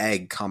is the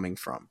egg coming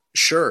from?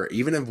 Sure,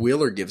 even if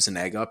Wheeler gives an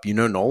egg up,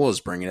 Nola's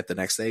bringing it the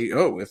next day.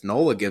 Oh, if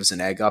Nola gives an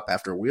egg up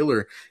after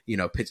Wheeler,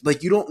 pitch,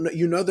 like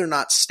they're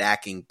not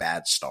stacking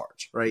bad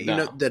starts, right?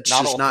 No, that's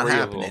just not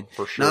happening.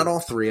 For sure. Not all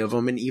 3 of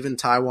them, and even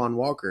Taijuan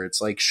Walker.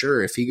 It's like,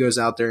 sure, if he goes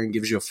out there and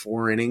gives you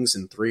 4 innings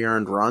and 3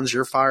 earned runs,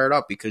 you're fired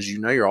up because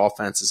your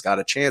offense has got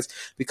a chance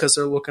because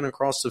they're looking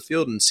across the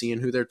field and seeing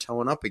who they're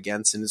towing up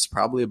against, and it's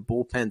probably a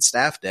bullpen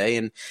staff day,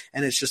 and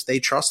it's just they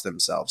trust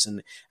themselves.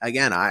 And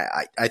again,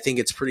 I think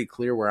it's pretty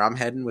clear where I'm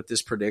heading with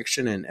this prediction.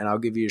 And I'll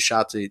give you a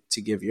shot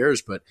to give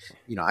yours, but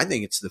I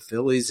think it's the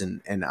Phillies,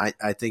 and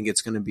I think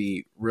it's going to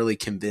be really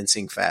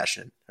convincing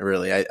fashion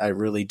I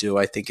really do.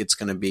 I think it's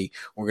going to be,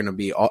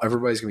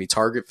 everybody's going to be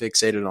target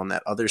fixated on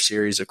that other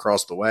series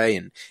across the way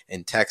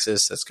in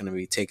Texas. That's going to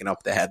be taking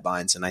up the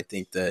headlines. And I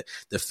think the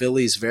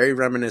Phillies, very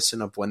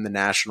reminiscent of when the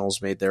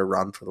Nationals made their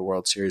run for the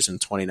World Series in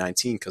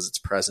 2019, because it's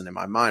present in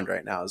my mind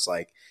right now, is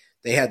like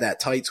they had that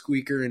tight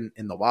squeaker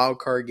in the wild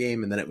card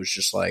game. And then it was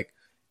just like,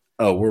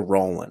 oh, we're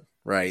rolling.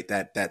 Right,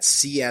 that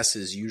CS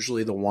is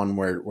usually the one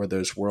where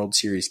those World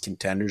Series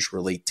contenders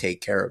really take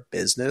care of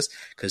business,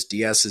 because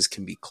DS's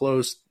can be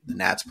close. The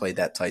Nats played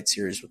that tight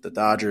series with the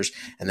Dodgers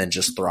and then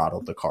just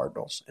throttled the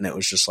Cardinals, and it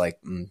was just like,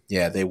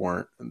 yeah, they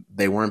weren't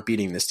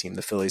beating this team.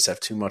 The Phillies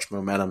have too much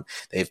momentum.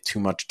 They have too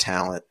much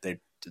talent.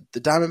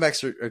 The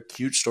Diamondbacks are a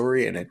cute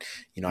story, and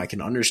I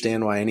can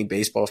understand why any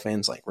baseball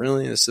fans like,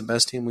 really, this is the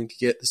best team we could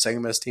get, the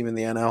second best team in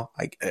the NL.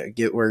 I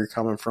get where you're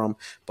coming from,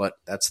 but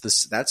that's the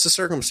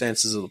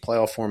circumstances of the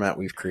playoff format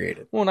we've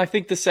created. Well, and I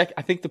think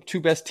the two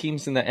best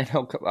teams in the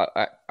NL.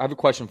 I have a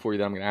question for you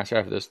that I'm going to ask you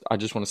after this. I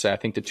just want to say I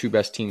think the two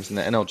best teams in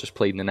the NL just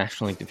played in the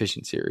National League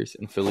Division Series,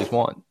 and the Phillies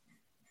won.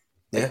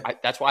 Yeah,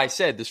 that's why I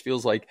said this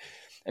feels like.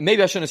 And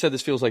maybe I shouldn't have said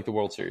this feels like the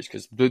World Series,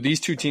 because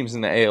these two teams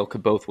in the AL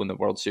could both win the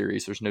World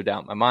Series. There's no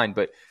doubt in my mind.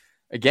 But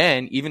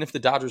again, even if the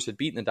Dodgers had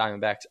beaten the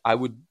Diamondbacks, I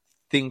would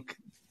think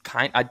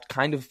I'd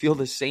kind of feel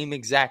the same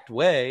exact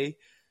way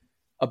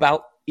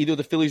about either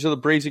the Phillies or the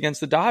Braves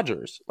against the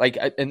Dodgers.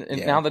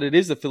 Now that it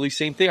is the Phillies,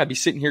 same thing. I'd be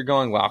sitting here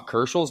going, wow,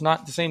 Kershaw's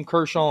not the same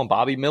Kershaw, and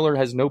Bobby Miller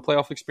has no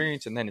playoff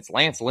experience, and then it's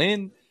Lance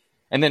Lynn.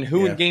 And then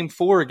who in Game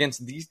 4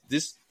 against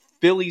this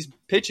Phillies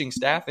pitching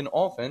staff and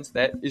offense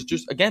that is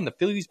just, again, the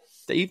Phillies,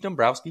 Dave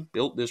Dombrowski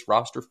built this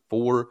roster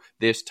for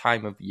this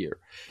time of year.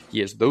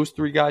 He has those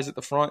three guys at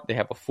the front. They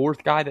have a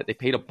fourth guy that they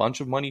paid a bunch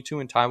of money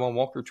to in Taijuan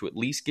Walker to at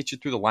least get you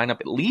through the lineup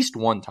at least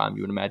one time,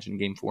 you would imagine, in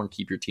Game 4 and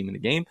keep your team in the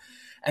game.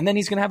 And then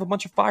he's going to have a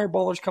bunch of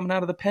fireballers coming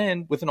out of the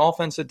pen with an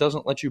offense that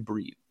doesn't let you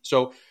breathe.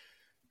 So,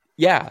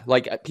 yeah,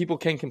 like people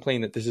can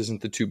complain that this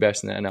isn't the two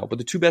best in the NL, but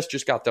the two best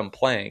just got done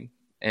playing,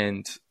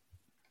 and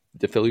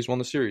the Phillies won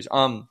the series.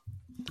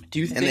 Do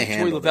you think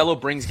Troy Lovello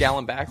brings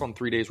Gallen back on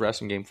 3 days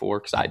rest in Game 4?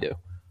 Because I do.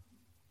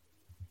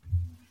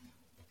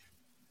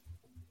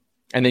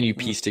 And then you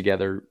piece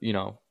together,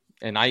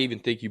 and I even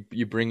think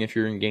you bring, if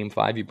you're in Game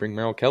 5, you bring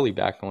Merrill Kelly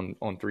back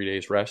on 3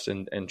 days rest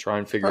and try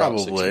and figure out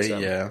 6 and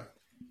 7. Yeah.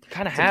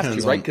 Kind of have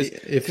to, right?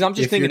 Because I'm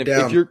just thinking,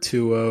 if you're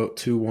 2-0,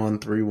 2-1,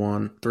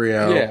 3-1,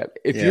 3-0. Yeah,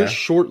 if you're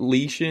short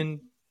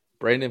leashing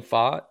Brandon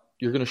Pfaadt,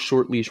 you're going to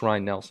short leash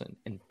Ryan Nelson.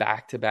 And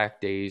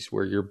back-to-back days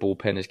where your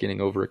bullpen is getting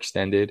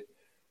overextended.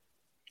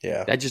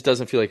 Yeah. That just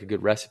doesn't feel like a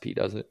good recipe,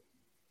 does it?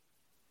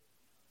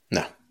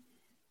 No,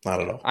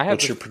 not at all.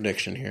 What's your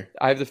prediction here?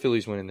 I have the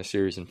Phillies winning the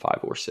series in 5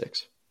 or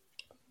 6.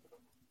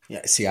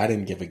 Yeah, see, I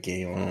didn't give a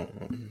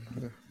game.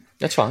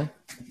 That's fine.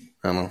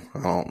 I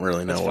don't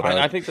really know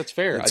I think that's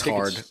fair. It's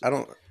hard.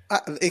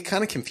 It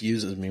kind of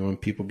confuses me when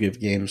people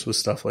give games with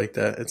stuff like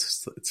that.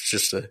 It's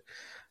just a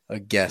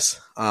guess.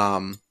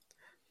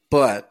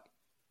 But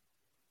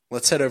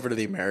let's head over to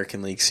the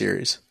American League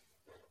Series.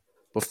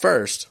 But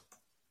first,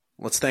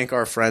 let's thank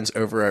our friends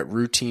over at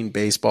Routine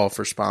Baseball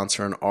for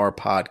sponsoring our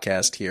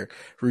podcast here.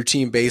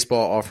 Routine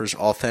Baseball offers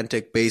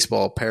authentic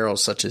baseball apparel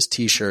such as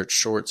t-shirts,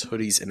 shorts,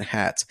 hoodies, and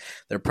hats.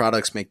 Their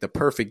products make the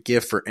perfect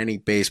gift for any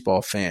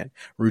baseball fan.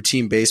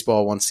 Routine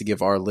Baseball wants to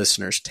give our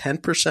listeners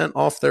 10%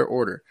 off their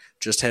order.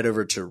 Just head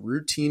over to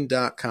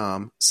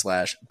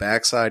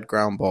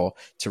routine.com/backsidegroundball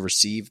to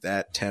receive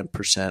that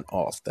 10%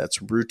 off.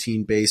 That's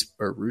routine.com.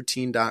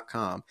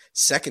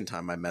 Second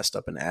time I messed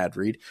up an ad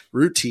read.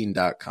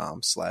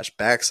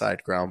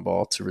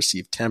 Routine.com/backsidegroundball to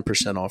receive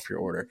 10% off your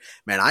order.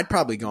 Man, I'd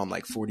probably go on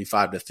like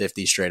 45 to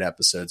 50 straight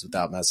episodes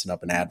without messing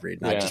up an ad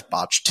read. And I just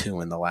botched 2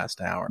 in the last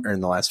hour, or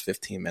in the last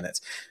 15 minutes.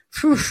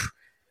 Whew.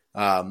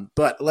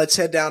 But let's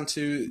head down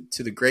to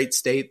the great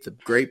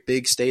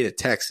big state of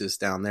Texas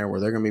down there,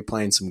 where they're going to be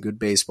playing some good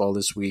baseball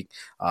this week.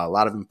 A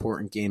lot of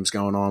important games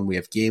going on. We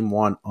have Game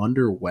 1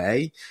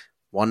 underway,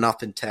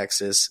 1-0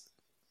 Texas,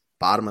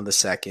 bottom of the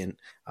second.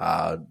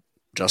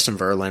 Justin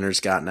Verlander's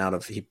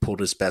he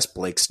pulled his best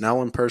Blake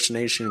Snell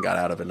impersonation, got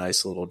out of a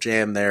nice little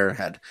jam there,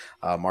 had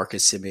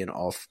Marcus Semien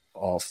off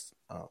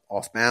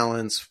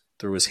balance,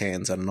 threw his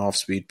hands on an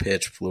off-speed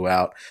pitch, flew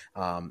out.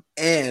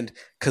 And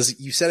because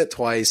you said it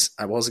twice,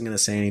 I wasn't going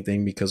to say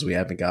anything because we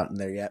haven't gotten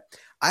there yet.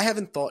 I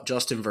haven't thought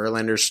Justin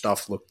Verlander's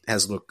stuff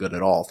has looked good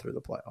at all through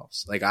the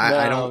playoffs. Like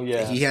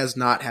he has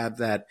not had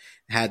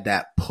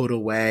that put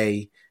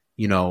away,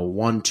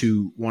 1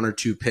 or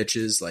 2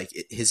 pitches. Like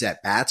his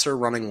at bats are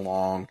running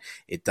long.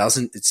 It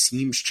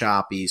seems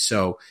choppy.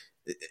 So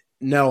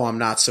no, I'm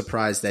not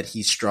surprised that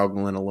he's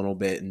struggling a little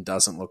bit and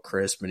doesn't look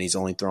crisp, and he's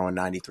only throwing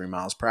 93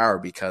 miles per hour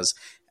because,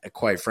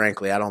 quite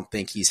frankly, I don't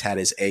think he's had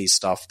his A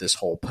stuff this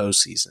whole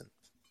postseason.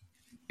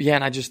 Yeah,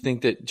 and I just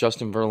think that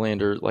Justin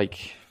Verlander,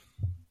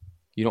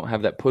 you don't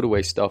have that put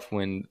away stuff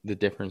when the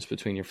difference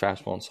between your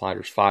fastball and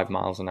slider is 5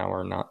 miles an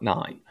hour, not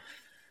 9.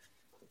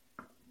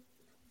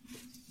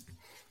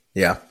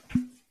 Yeah,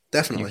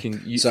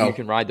 definitely. You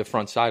can ride the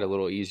front side a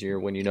little easier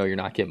when you know you're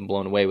not getting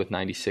blown away with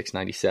 96,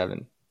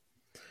 97.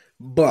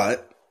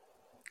 But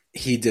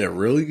he did a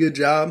really good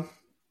job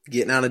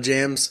getting out of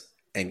jams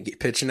and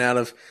pitching out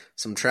of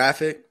some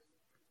traffic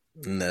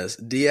in the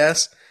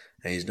DS,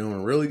 and he's doing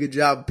a really good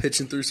job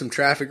pitching through some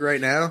traffic right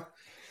now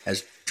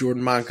as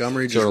Jordan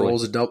Montgomery just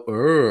rolls a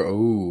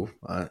double.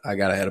 I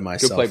got ahead of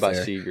myself. Good play by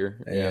there.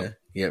 Seager.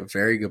 Yeah,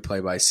 very good play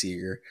by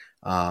Seager.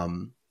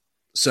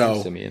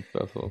 So Semien,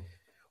 both of them.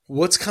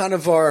 What's kind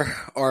of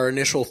our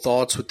initial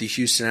thoughts with the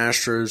Houston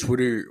Astros?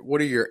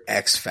 What are your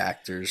X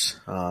factors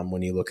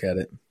when you look at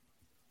it?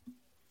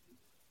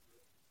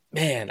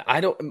 Man,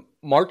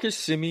 Marcus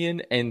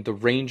Semien and the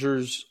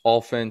Rangers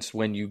offense,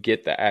 when you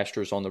get the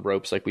Astros on the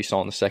ropes like we saw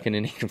in the second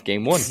inning of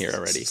Game 1 here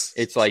already,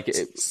 it's like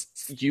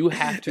you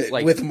have to,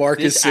 like, with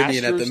Marcus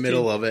Semien at the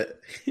middle of it.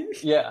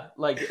 Yeah,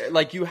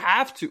 like you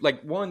have to,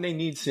 like, one, they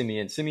need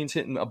Semien. Semien's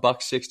hitting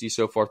 $160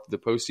 so far through the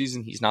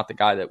postseason. He's not the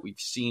guy that we've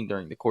seen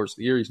during the course of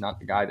the year. He's not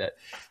the guy that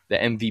the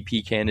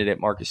MVP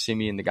candidate Marcus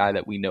Semien, the guy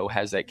that we know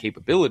has that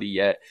capability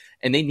yet.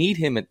 And they need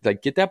him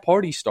like get that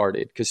party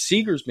started because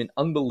Seager's been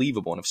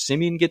unbelievable. And if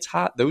Semien gets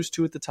hot, those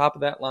two at the top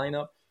of that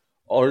lineup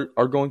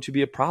are going to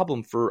be a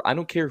problem for, I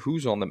don't care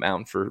who's on the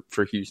mound for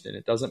Houston.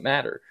 It doesn't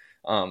matter.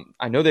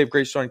 I know they have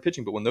great starting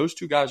pitching, but when those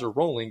two guys are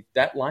rolling,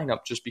 that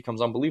lineup just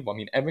becomes unbelievable. I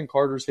mean, Evan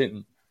Carter's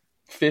hitting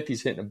fifth,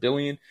 he's hitting $1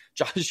 billion.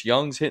 Josh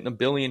Young's hitting $1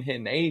 billion,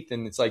 hitting eighth,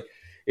 and it's like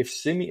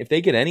if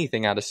they get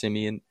anything out of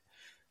Semien,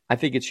 I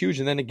think it's huge.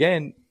 And then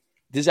again,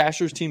 this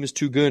Astros team is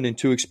too good and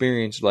too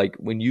experienced. Like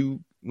when you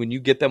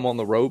get them on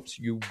the ropes,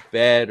 you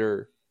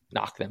better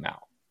knock them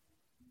out.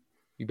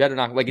 You better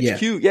not, like, it's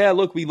cute. Yeah,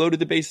 look, we loaded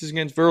the bases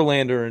against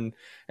Verlander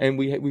and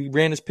we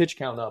ran his pitch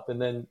count up,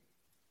 and then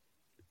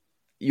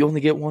you only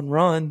get one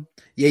run.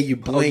 Yeah, you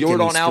blink and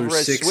Yordan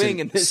Alvarez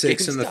swing and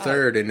six in the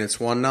third, and it's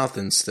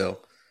 1-0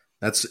 still.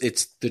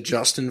 It's the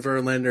Justin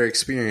Verlander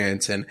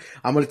experience, and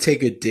I'm going to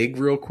take a dig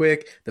real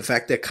quick. The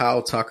fact that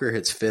Kyle Tucker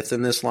hits fifth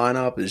in this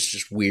lineup is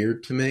just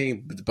weird to me,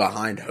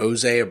 behind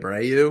Jose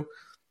Abreu.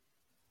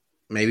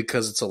 Maybe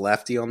because it's a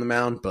lefty on the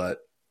mound, but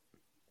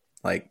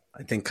like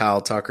I think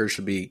Kyle Tucker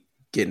should be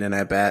getting an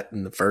at-bat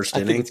in the first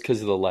inning. I think it's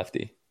because of the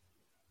lefty.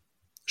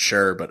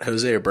 Sure, but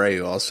Jose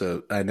Abreu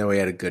also, I know he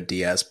had a good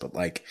DS, but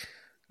like,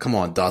 come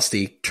on,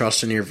 Dusty,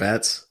 trust in your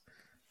vets.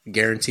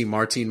 Guarantee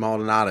Martin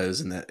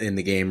Maldonado's in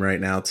the game right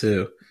now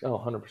too. Oh,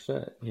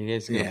 100%.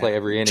 He's going to play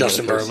every inning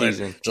Justin of the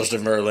season.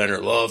 Justin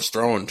Verlander loves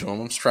throwing to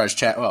him. I'm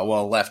surprised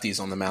lefty's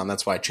on the mound.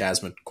 That's why Chas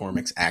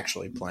McCormick's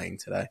actually playing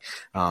today.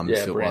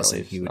 If it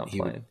wasn't,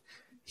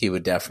 he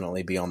would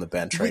definitely be on the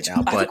bench right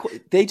now. But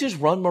they just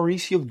run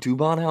Mauricio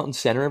Dubon out in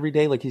center every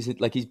day like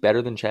he's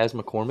better than Chas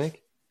McCormick.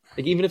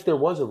 Like, even if there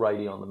was a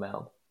righty on the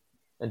mound,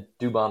 and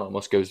Dubon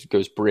almost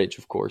goes bridge,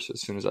 of course, as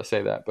soon as I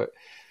say that. But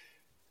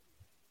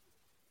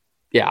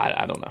yeah,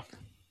 I don't know.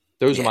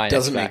 Those are my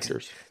X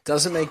factors.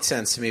 Doesn't make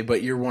sense to me,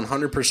 but you're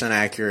 100%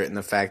 accurate in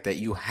the fact that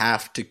you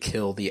have to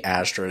kill the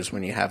Astros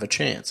when you have a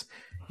chance.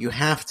 You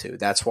have to.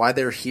 That's why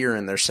they're here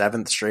in their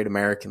 7th straight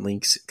American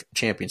League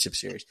Championship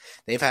Series.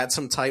 They've had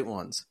some tight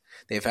ones.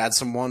 They've had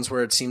some ones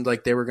where it seemed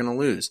like they were going to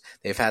lose.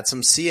 They've had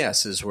some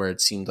CSs where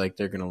it seemed like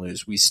they're going to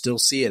lose. We still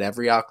see it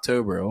every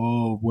October.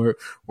 Oh,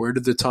 where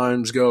did the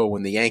times go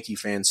when the Yankee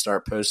fans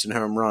start posting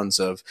home runs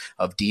of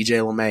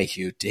DJ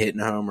LeMahieu hitting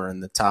a homer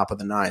in the top of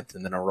the 9th,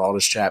 and then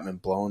Aroldis Chapman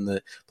blowing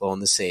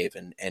the save,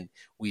 and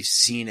we've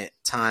seen it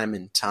time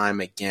and time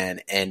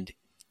again, and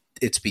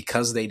it's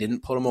because they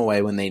didn't put them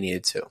away when they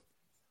needed to.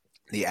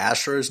 The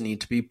Astros need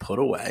to be put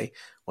away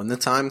when the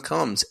time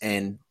comes,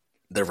 and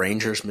the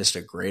Rangers missed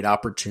a great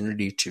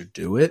opportunity to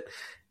do it.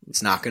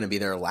 It's not going to be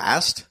their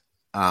last,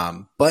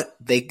 but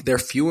they're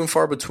few and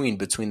far between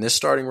this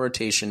starting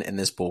rotation and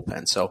this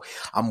bullpen. So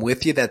I'm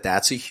with you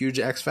that's a huge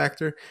X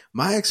factor.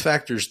 My X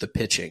factor is the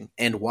pitching.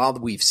 And while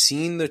we've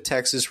seen the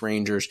Texas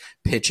Rangers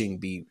pitching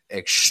be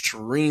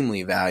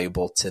extremely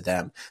valuable to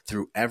them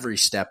through every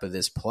step of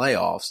this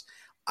playoffs,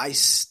 I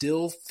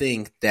still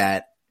think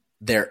that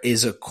there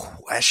is a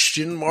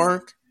question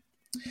mark.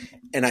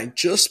 And I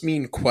just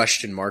mean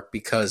question mark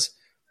because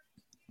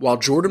while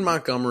Jordan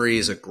Montgomery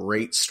is a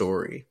great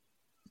story,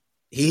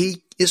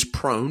 he is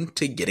prone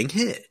to getting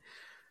hit.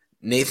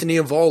 Nathan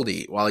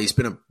Eovaldi, while he's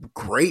been a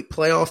great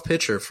playoff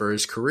pitcher for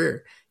his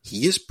career,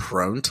 he is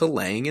prone to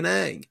laying an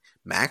egg.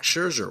 Max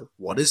Scherzer,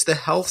 what is the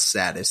health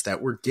status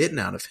that we're getting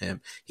out of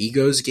him? He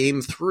goes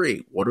game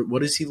 3.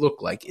 What does he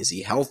look like? Is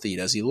he healthy?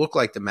 Does he look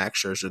like the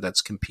Max Scherzer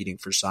that's competing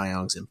for Cy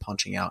Youngs and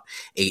punching out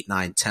 8,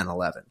 9, 10,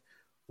 11?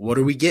 What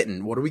are we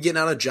getting? What are we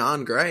getting out of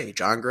John Gray?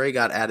 John Gray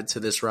got added to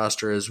this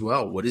roster as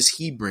well. What does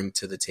he bring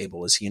to the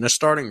table? Is he in a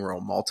starting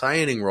role,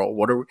 multi-inning role?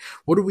 What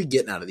are we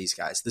getting out of these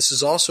guys? This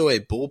is also a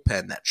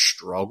bullpen that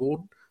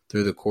struggled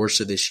through the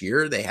course of this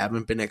year. They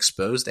haven't been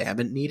exposed. They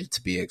haven't needed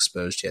to be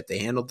exposed yet. They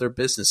handled their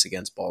business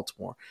against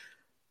Baltimore.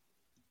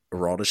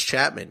 Aroldis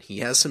Chapman, he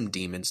has some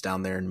demons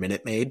down there in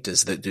Minute Maid.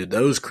 Do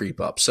those creep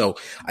up? So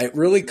it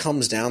really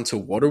comes down to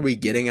what are we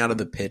getting out of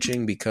the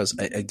pitching? Because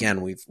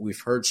again,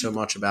 we've heard so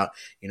much about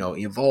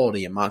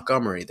Eovaldi and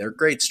Montgomery. They're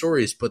great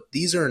stories, but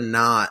these are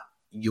not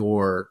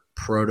your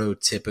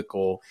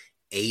prototypical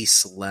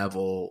ace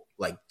level,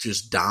 like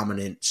just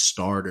dominant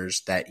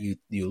starters that you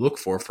look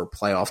for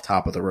playoff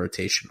top of the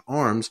rotation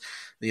arms.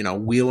 You know,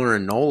 Wheeler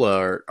and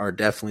Nola are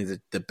definitely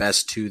the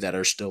best two that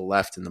are still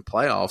left in the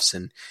playoffs.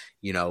 And,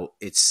 you know,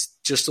 it's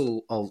just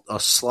a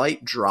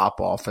slight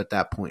drop off at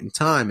that point in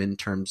time in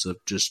terms of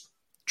just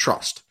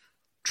trust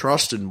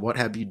and what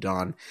have you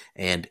done.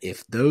 And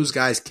if those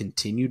guys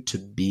continue to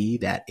be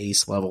that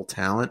ace level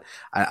talent,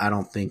 I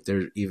don't think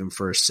there's even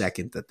for a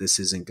second that this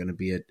isn't going to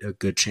be a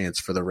good chance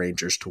for the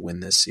Rangers to win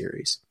this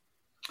series.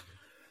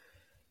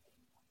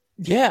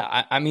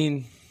 Yeah. I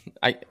mean,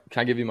 can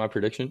I give you my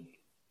prediction?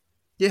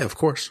 Yeah, of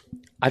course.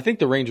 I think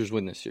the Rangers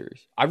win this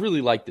series. I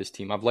really like this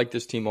team. I've liked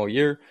this team all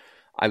year.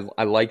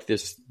 I like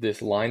this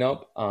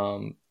lineup,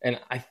 and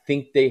I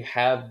think they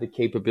have the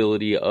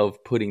capability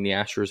of putting the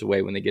Astros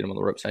away when they get them on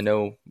the ropes. I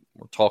know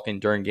we're talking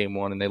during Game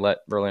 1, and they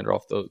let Verlander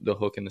off the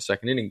hook in the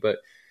second inning, but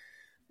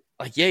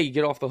like, yeah, you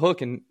get off the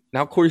hook, and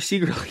now Corey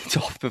Seager gets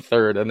off the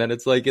third, and then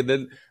it's like, and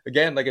then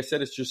again, like I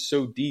said, it's just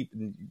so deep.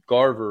 And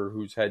Garver,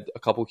 who's had a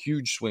couple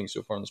huge swings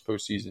so far in this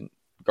postseason,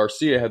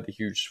 Garcia had the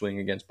huge swing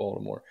against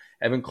Baltimore.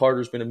 Evan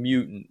Carter's been a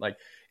mutant. Like,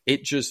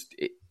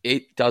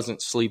 it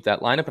doesn't sleep,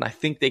 that lineup, and I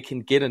think they can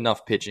get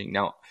enough pitching.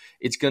 Now,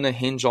 it's going to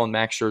hinge on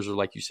Max Scherzer,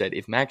 like you said.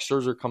 If Max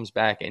Scherzer comes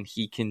back and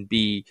he can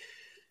be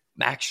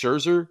Max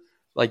Scherzer,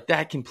 like,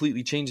 that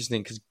completely changes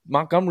things, because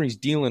Montgomery's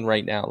dealing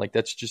right now. Like,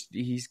 that's just,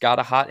 he's got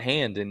a hot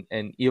hand,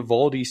 and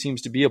Eovaldi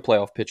seems to be a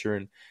playoff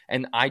pitcher,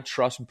 and I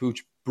trust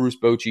Bruce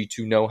Bochy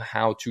to know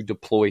how to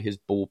deploy his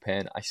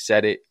bullpen. I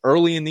said it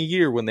early in the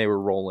year when they were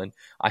rolling.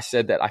 I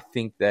said that I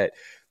think that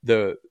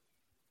the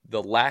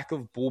lack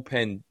of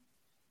bullpen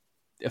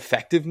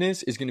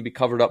effectiveness is going to be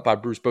covered up by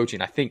Bruce Bochy.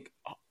 And I think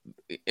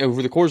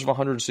over the course of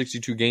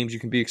 162 games, you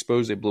can be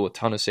exposed. They blew a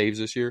ton of saves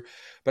this year.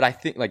 But I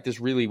think, like,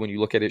 this really, when you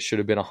look at it, should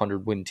have been a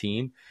 100-win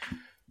team.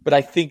 But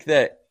I think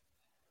that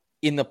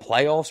in the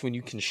playoffs, when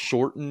you can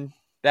shorten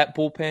that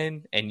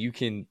bullpen and you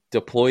can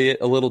deploy it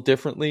a little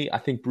differently, I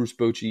think Bruce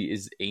Bochy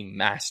is a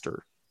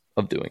master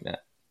of doing that.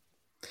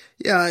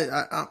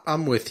 Yeah,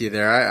 I'm with you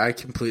there. I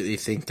completely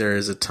think there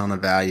is a ton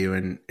of value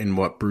in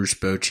what Bruce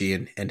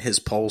Bochy and his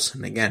pulse.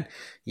 And again,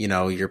 you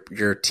know,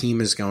 your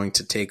team is going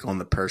to take on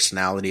the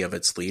personality of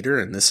its leader.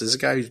 And this is a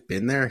guy who's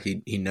been there.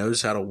 He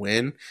knows how to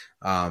win.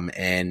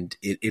 And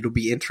it'll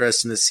be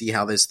interesting to see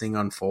how this thing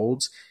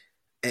unfolds.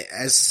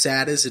 As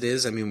sad as it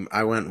is, I mean,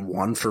 I went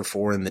 1 for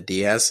 4 in the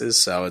DSs,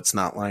 so it's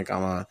not like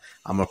I'm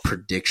a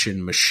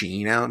prediction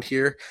machine out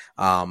here.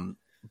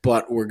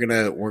 But we're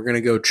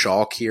gonna go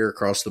chalk here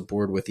across the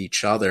board with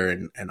each other,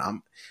 and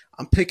I'm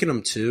picking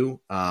them too.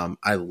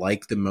 I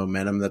like the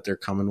momentum that they're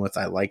coming with.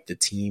 I like the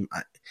team.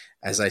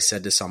 As I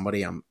said to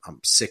somebody, I'm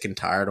sick and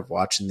tired of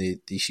watching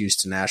the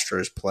Houston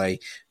Astros play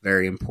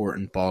very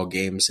important ball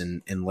games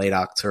in late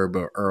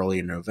October,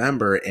 early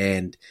November,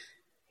 and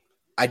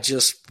I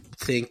just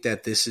think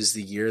that this is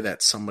the year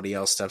that somebody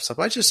else steps up.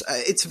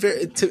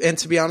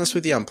 To be honest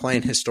with you, I'm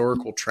playing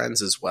historical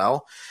trends as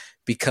well,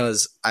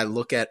 because I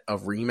look at a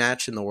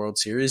rematch in the World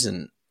Series,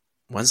 and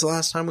when's the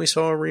last time we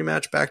saw a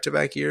rematch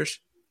back-to-back years?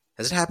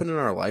 Has it happened in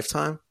our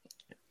lifetime?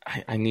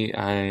 I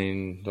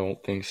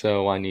don't think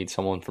so. I need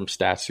someone from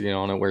Stats to get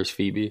on it. Where's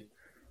Phoebe?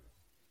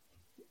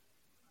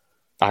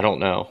 I don't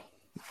know.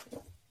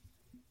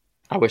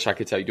 I wish I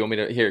could tell you. Do you want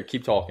me to? Here,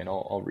 keep talking.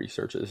 I'll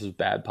research it. This is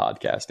bad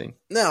podcasting.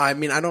 No, I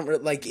mean, I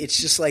don't like. It's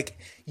just like,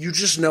 you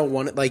just know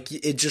one. Like,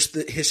 it just,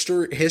 the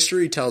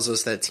history tells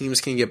us that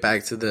teams can get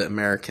back to the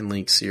American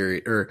League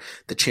Series or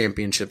the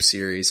Championship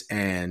Series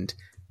and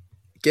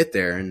get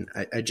there. And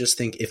I just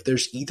think if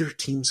there's either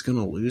team's going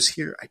to lose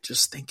here, I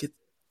just think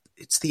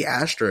it's the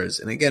Astros.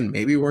 And again,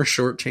 maybe we're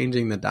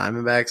shortchanging the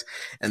Diamondbacks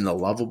and the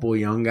lovable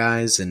young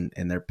guys and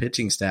their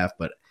pitching staff,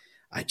 but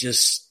I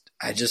just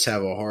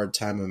have a hard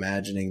time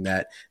imagining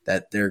that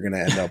they're going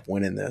to end up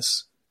winning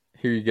this.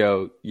 Here you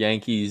go.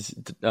 Yankees,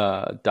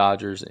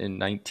 Dodgers in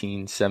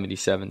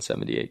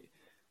 1977-78.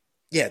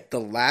 Yeah, the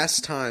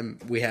last time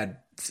we had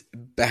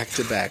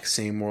back-to-back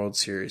same World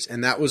Series.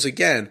 And that was,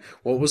 again,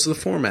 what was the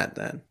format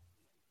then?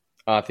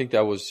 I think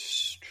that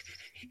was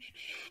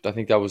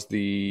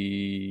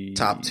the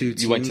top two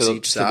teams, you went to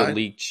each side? the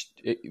league.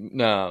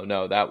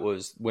 No, that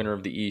was winner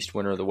of the East,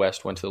 winner of the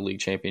West went to the league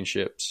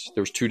championships.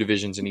 There was 2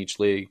 divisions in each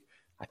league,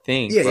 I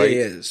think. Yeah, right?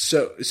 yeah.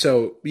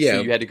 So yeah,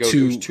 you had to go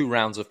through 2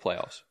 rounds of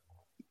playoffs.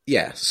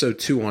 Yeah, so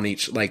 2 on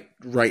each, like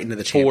right into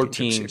the championship. 4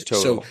 teams series.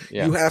 total. So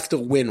yeah. you have to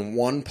win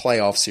 1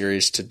 playoff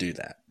series to do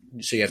that.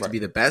 So you have to be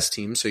the best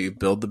team, so you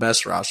build the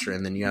best roster,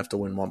 and then you have to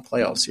win 1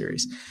 playoff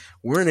series.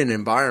 We're in an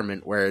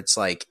environment where it's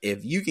like,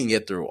 if you can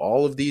get through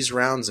all of these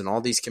rounds and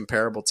all these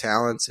comparable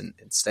talents and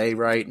stay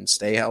right and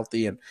stay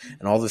healthy and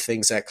all the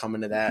things that come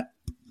into that,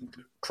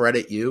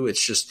 credit you.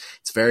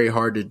 It's very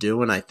hard to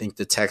do, and I think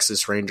the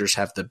Texas Rangers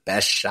have the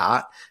best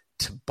shot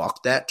to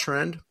buck that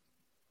trend.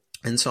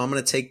 And so I'm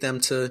going to take them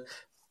to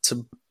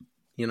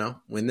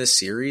win this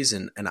series,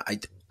 and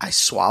I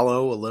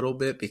swallow a little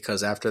bit,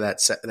 because after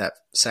that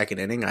second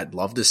inning, I'd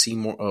love to see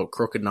more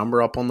crooked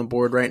number up on the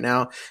board right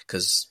now,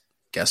 because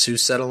guess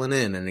who's settling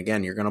in? And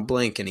again, you're going to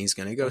blink, and he's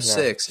going to go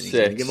 6, and he's 6.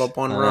 going to give up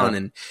one run,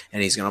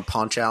 and he's going to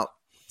punch out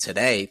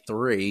today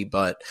 3.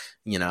 But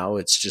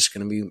it's just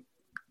going to be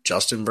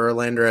Justin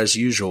Verlander as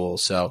usual.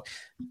 So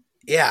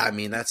yeah, I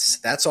mean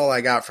that's all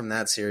I got from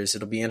that series.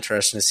 It'll be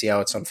interesting to see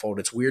how it's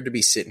unfolded. It's weird to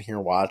be sitting here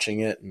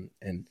watching it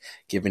and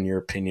giving your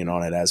opinion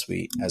on it as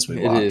we watch.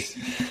 It is.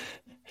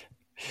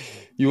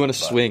 You want to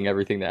swing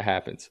everything that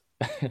happens.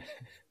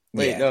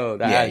 Wait, no,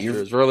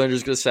 Astros.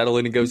 Verlander's going to settle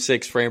in and go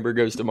 6. Framber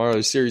goes tomorrow.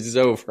 The series is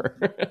over.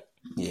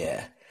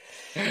 Yeah.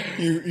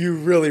 You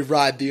really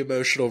ride the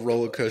emotional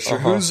roller coaster.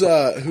 Who's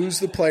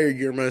the player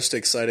you're most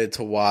excited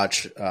to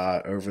watch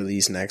over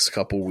these next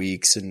couple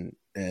weeks, and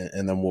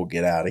then we'll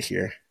get out of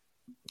here?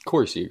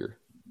 Corey Seager.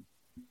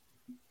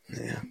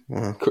 Yeah,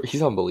 well,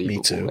 he's unbelievable,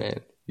 me too.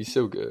 Man. He's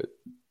so good.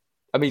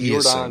 I mean,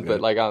 Jordan, so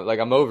but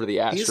I'm over the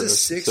Astros. He's a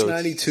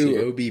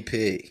 692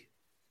 OBP.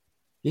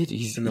 Yeah,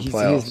 he's in the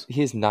playoffs.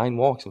 He has 9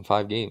 walks in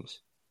 5 games,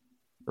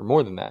 or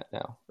more than that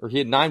now. Or he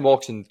had 9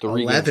 walks in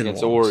 3 games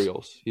against the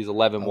Orioles. He's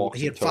 11 walks.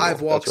 He had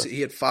 5 walks. Right. He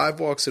had 5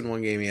 walks in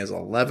one game. He has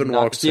 11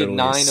 walks total. He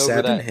had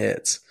 7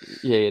 hits.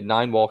 Yeah, he had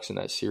 9 walks in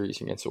that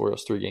series against the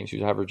Orioles. 3 games. He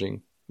was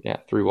averaging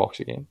 3 walks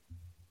a game.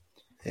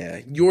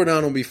 Yeah,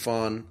 Jordan will be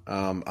fun.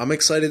 I'm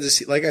excited to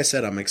see. Like I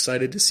said, I'm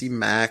excited to see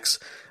Max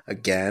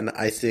again.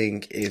 I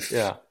think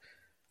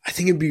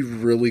it'd be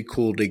really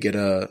cool to get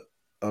a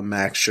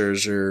Max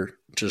Scherzer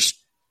just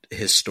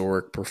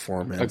historic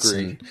performance.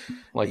 Agreed.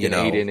 Like an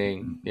 8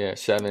 inning,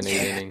 7, 8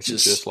 innings,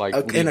 just like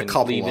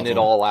leaving it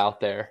all out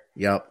there.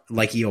 Yep,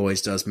 like he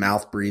always does,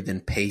 mouth breathing,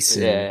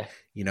 pacing.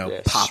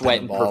 Popping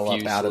sweating the ball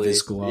profusely. up out of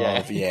his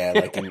glove.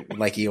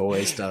 Like he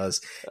always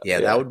does. Yeah,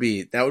 that would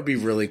be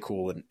really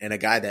cool. And a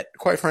guy that,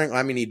 quite frankly,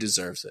 I mean, he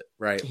deserves it,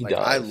 right? He does.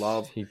 I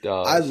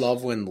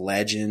love when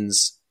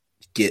legends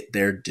get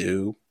their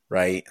due,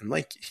 right? And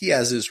like he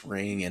has his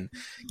ring, and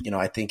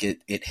I think it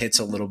hits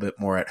a little bit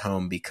more at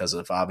home because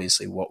of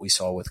obviously what we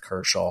saw with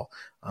Kershaw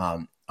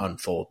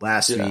unfold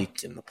last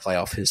week in the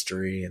playoff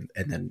history, and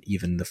then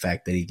even the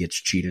fact that he gets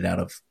cheated out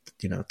of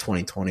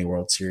 2020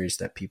 World Series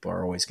that people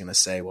are always going to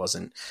say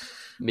wasn't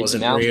real.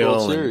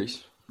 World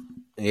Series.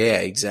 Yeah,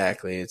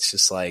 exactly. It's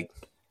just like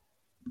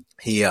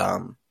he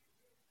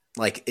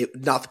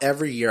not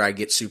every year I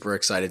get super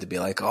excited to be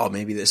like, oh,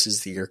 maybe this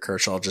is the year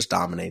Kershaw just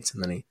dominates,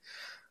 and then he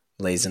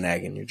lays an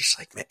egg, and you're just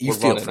like, man, you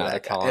feel for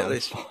that guy. At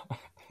least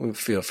we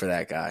feel for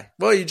that guy.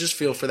 Well, you just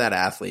feel for that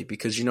athlete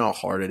because you know how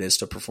hard it is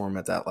to perform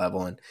at that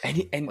level, and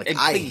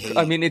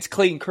it's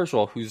Clayton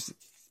Kershaw who's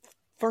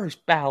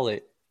first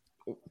ballot.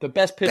 The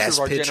best pitcher of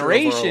our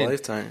generation. Of our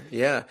lifetime.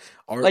 Yeah.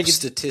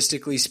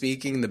 Statistically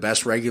speaking, the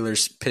best regular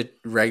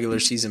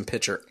season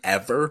pitcher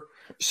ever.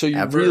 So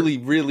you really,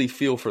 really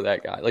feel for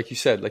that guy. Like you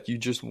said, like you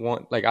just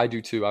want, like I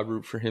do too. I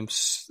root for him.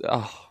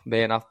 Oh,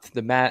 man,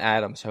 the Matt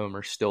Adams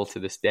homer still to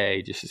this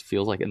day just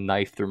feels like a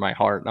knife through my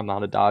heart. I'm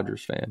not a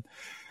Dodgers fan.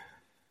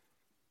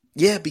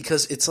 Yeah,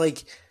 because it's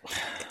like,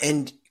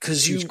 and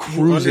because he was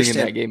cruising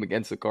in that game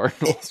against the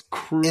Cardinals.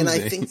 Cruising. And I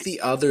think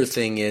the other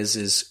thing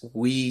is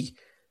we,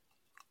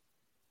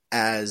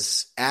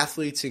 as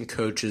athletes and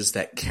coaches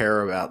that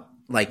care about,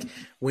 like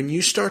when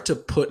you start to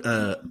put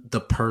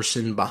the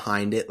person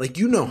behind it, like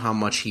how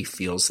much he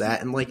feels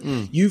that, and like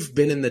you've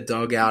been in the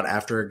dugout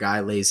after a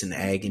guy lays an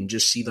egg and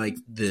just see like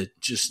the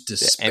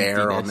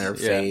despair on their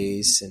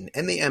face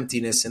and the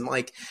emptiness, and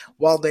like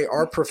while they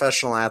are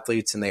professional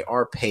athletes and they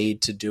are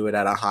paid to do it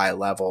at a high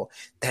level,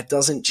 that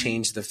doesn't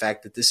change the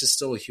fact that this is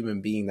still a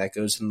human being that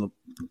goes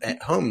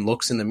at home,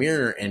 looks in the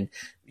mirror, and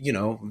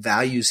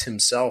values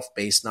himself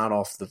based not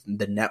off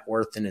the net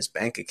worth in his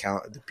bank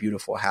account, the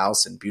beautiful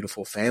house and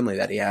beautiful family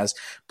that he has,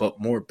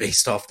 but more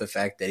based off the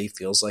fact that he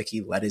feels like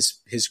he let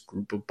his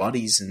group of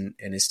buddies and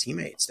his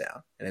teammates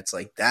down. And it's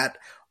like that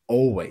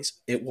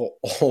it will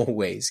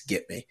always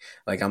get me.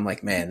 Like, I'm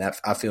like, man,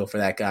 that I feel for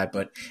that guy.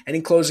 But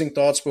any closing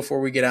thoughts before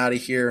we get out of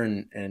here?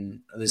 And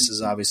this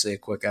is obviously a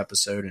quick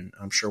episode, and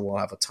I'm sure we'll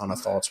have a ton of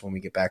thoughts when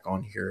we get back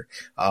on here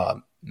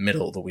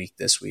middle of the week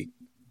this week.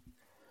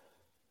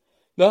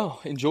 No,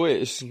 enjoy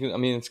it. It's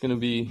going to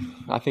be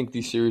 – I think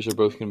these series are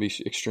both going to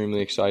be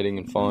extremely exciting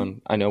and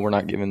fun. I know we're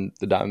not giving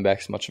the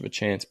Diamondbacks much of a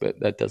chance,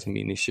 but that doesn't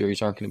mean these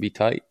series aren't going to be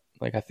tight.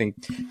 Like, I think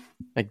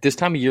like this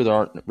time of year there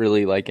aren't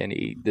really like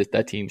any –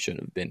 that team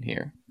shouldn't have been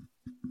here.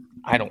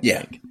 I don't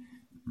think.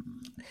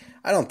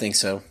 I don't think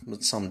so,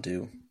 but some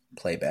do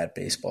play bad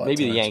baseball.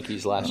 Maybe the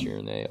Yankees last year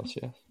in the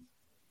ALCS.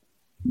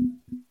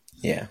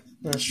 Yeah,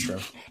 that's true.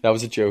 That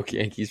was a joke,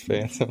 Yankees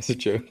fans. That was a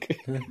joke.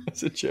 That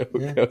was a joke.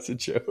 Yeah. That was a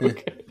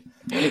joke.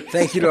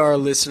 Thank you to our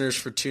listeners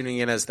for tuning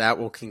in, as that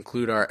will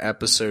conclude our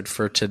episode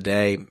for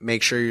today.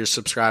 Make sure you're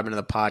subscribing to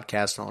the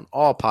podcast on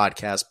all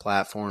podcast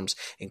platforms,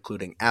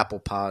 including Apple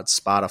Pods,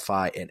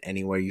 Spotify, and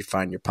anywhere you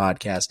find your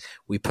podcast.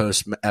 We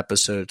post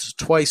episodes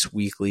twice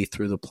weekly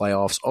through the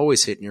playoffs,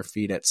 always hitting your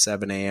feed at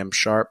 7 a.m.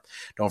 sharp.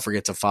 Don't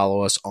forget to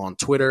follow us on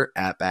Twitter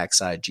at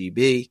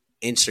BacksideGB.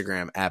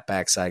 Instagram at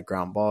Backside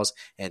Ground Balls,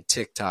 and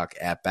TikTok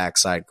at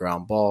Backside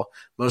Ground Ball.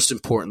 Most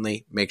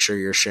importantly, make sure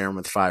you're sharing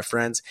with 5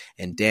 friends.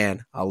 And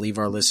Dan, I'll leave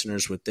our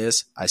listeners with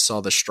this. I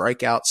saw the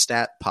strikeout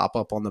stat pop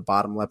up on the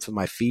bottom left of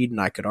my feed,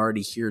 and I could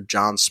already hear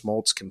John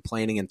Smoltz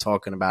complaining and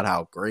talking about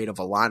how great of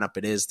a lineup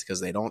it is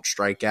because they don't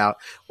strike out,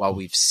 while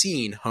we've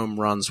seen home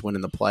runs win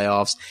in the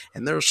playoffs,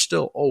 and there'll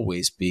still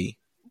always be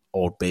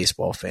old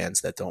baseball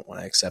fans that don't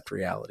want to accept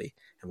reality.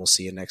 And we'll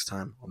see you next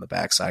time on the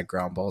Backside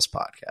Ground Balls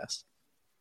podcast.